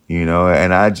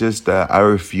 And I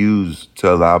refuse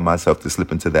to allow myself to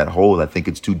slip into that hole. I think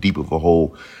it's too deep of a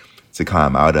hole to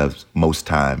climb out of most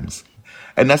times.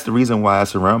 And that's the reason why I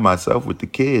surround myself with the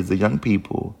kids, the young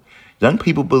people. Young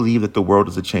people believe that the world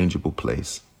is a changeable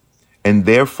place. And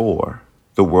therefore,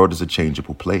 the world is a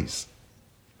changeable place.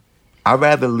 I'd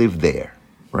rather live there,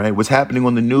 right? What's happening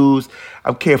on the news,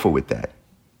 I'm careful with that.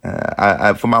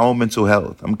 For my own mental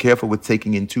health, I'm careful with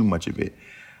taking in too much of it.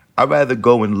 I'd rather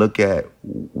go and look at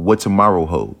what tomorrow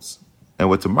holds. And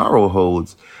what tomorrow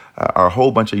holds are a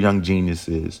whole bunch of young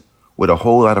geniuses with a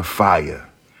whole lot of fire,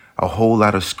 a whole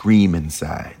lot of scream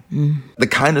inside. The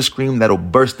kind of scream that'll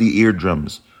burst the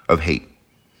eardrums of hate,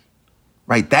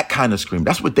 right? That kind of scream,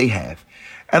 that's what they have.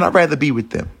 And I'd rather be with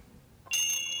them.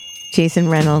 Jason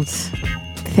Reynolds,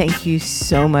 thank you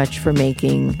so much for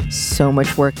making so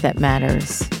much work that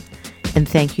matters. And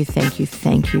thank you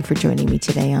for joining me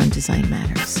today on Design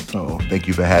Matters. Oh, thank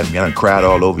you for having me. I done cried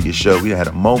all over your show. We had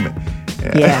a moment.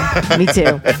 Yeah, me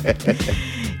too.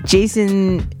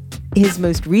 Jason, his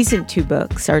most recent 2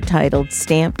 books are titled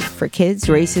Stamped for Kids,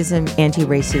 Racism,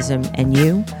 Anti-Racism, and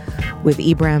You, with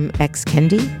Ibram X.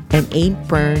 Kendi, and Ain't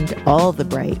Burned All the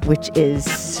Bright, which is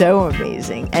so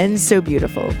amazing and so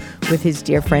beautiful, with his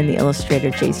dear friend, the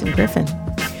illustrator Jason Griffin.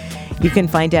 You can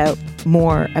find out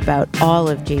more about all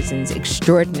of Jason's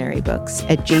extraordinary books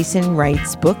at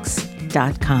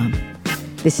jasonwritesbooks.com.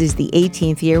 This is the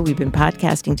 18th year we've been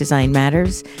podcasting Design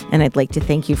Matters, and I'd like to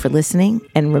thank you for listening.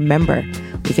 And remember,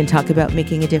 we can talk about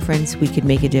making a difference, we could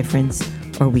make a difference,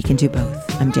 or we can do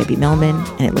both. I'm Debbie Millman,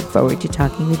 and I look forward to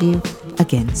talking with you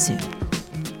again soon.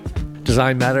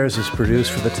 Design Matters is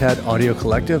produced for the TED Audio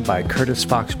Collective by Curtis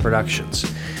Fox Productions.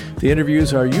 The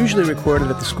interviews are usually recorded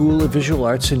at the School of Visual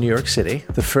Arts in New York City,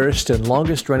 the first and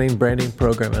longest-running branding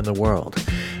program in the world.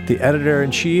 The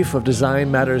editor-in-chief of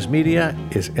Design Matters Media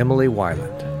is Emily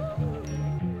Weiland.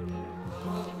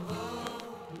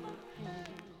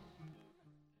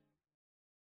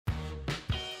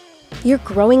 You're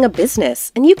growing a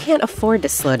business, and you can't afford to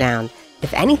slow down.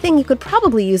 If anything, you could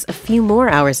probably use a few more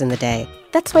hours in the day.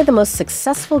 That's why the most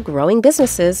successful growing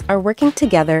businesses are working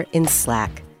together in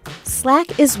Slack.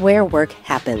 Slack is where work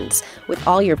happens, with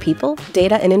all your people,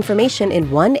 data, and information in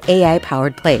one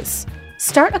AI-powered place.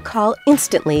 Start a call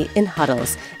instantly in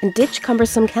huddles and ditch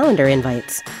cumbersome calendar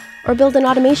invites. Or build an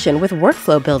automation with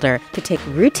Workflow Builder to take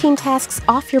routine tasks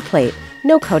off your plate,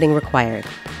 no coding required.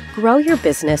 Grow your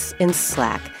business in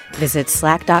Slack. Visit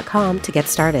slack.com to get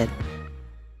started.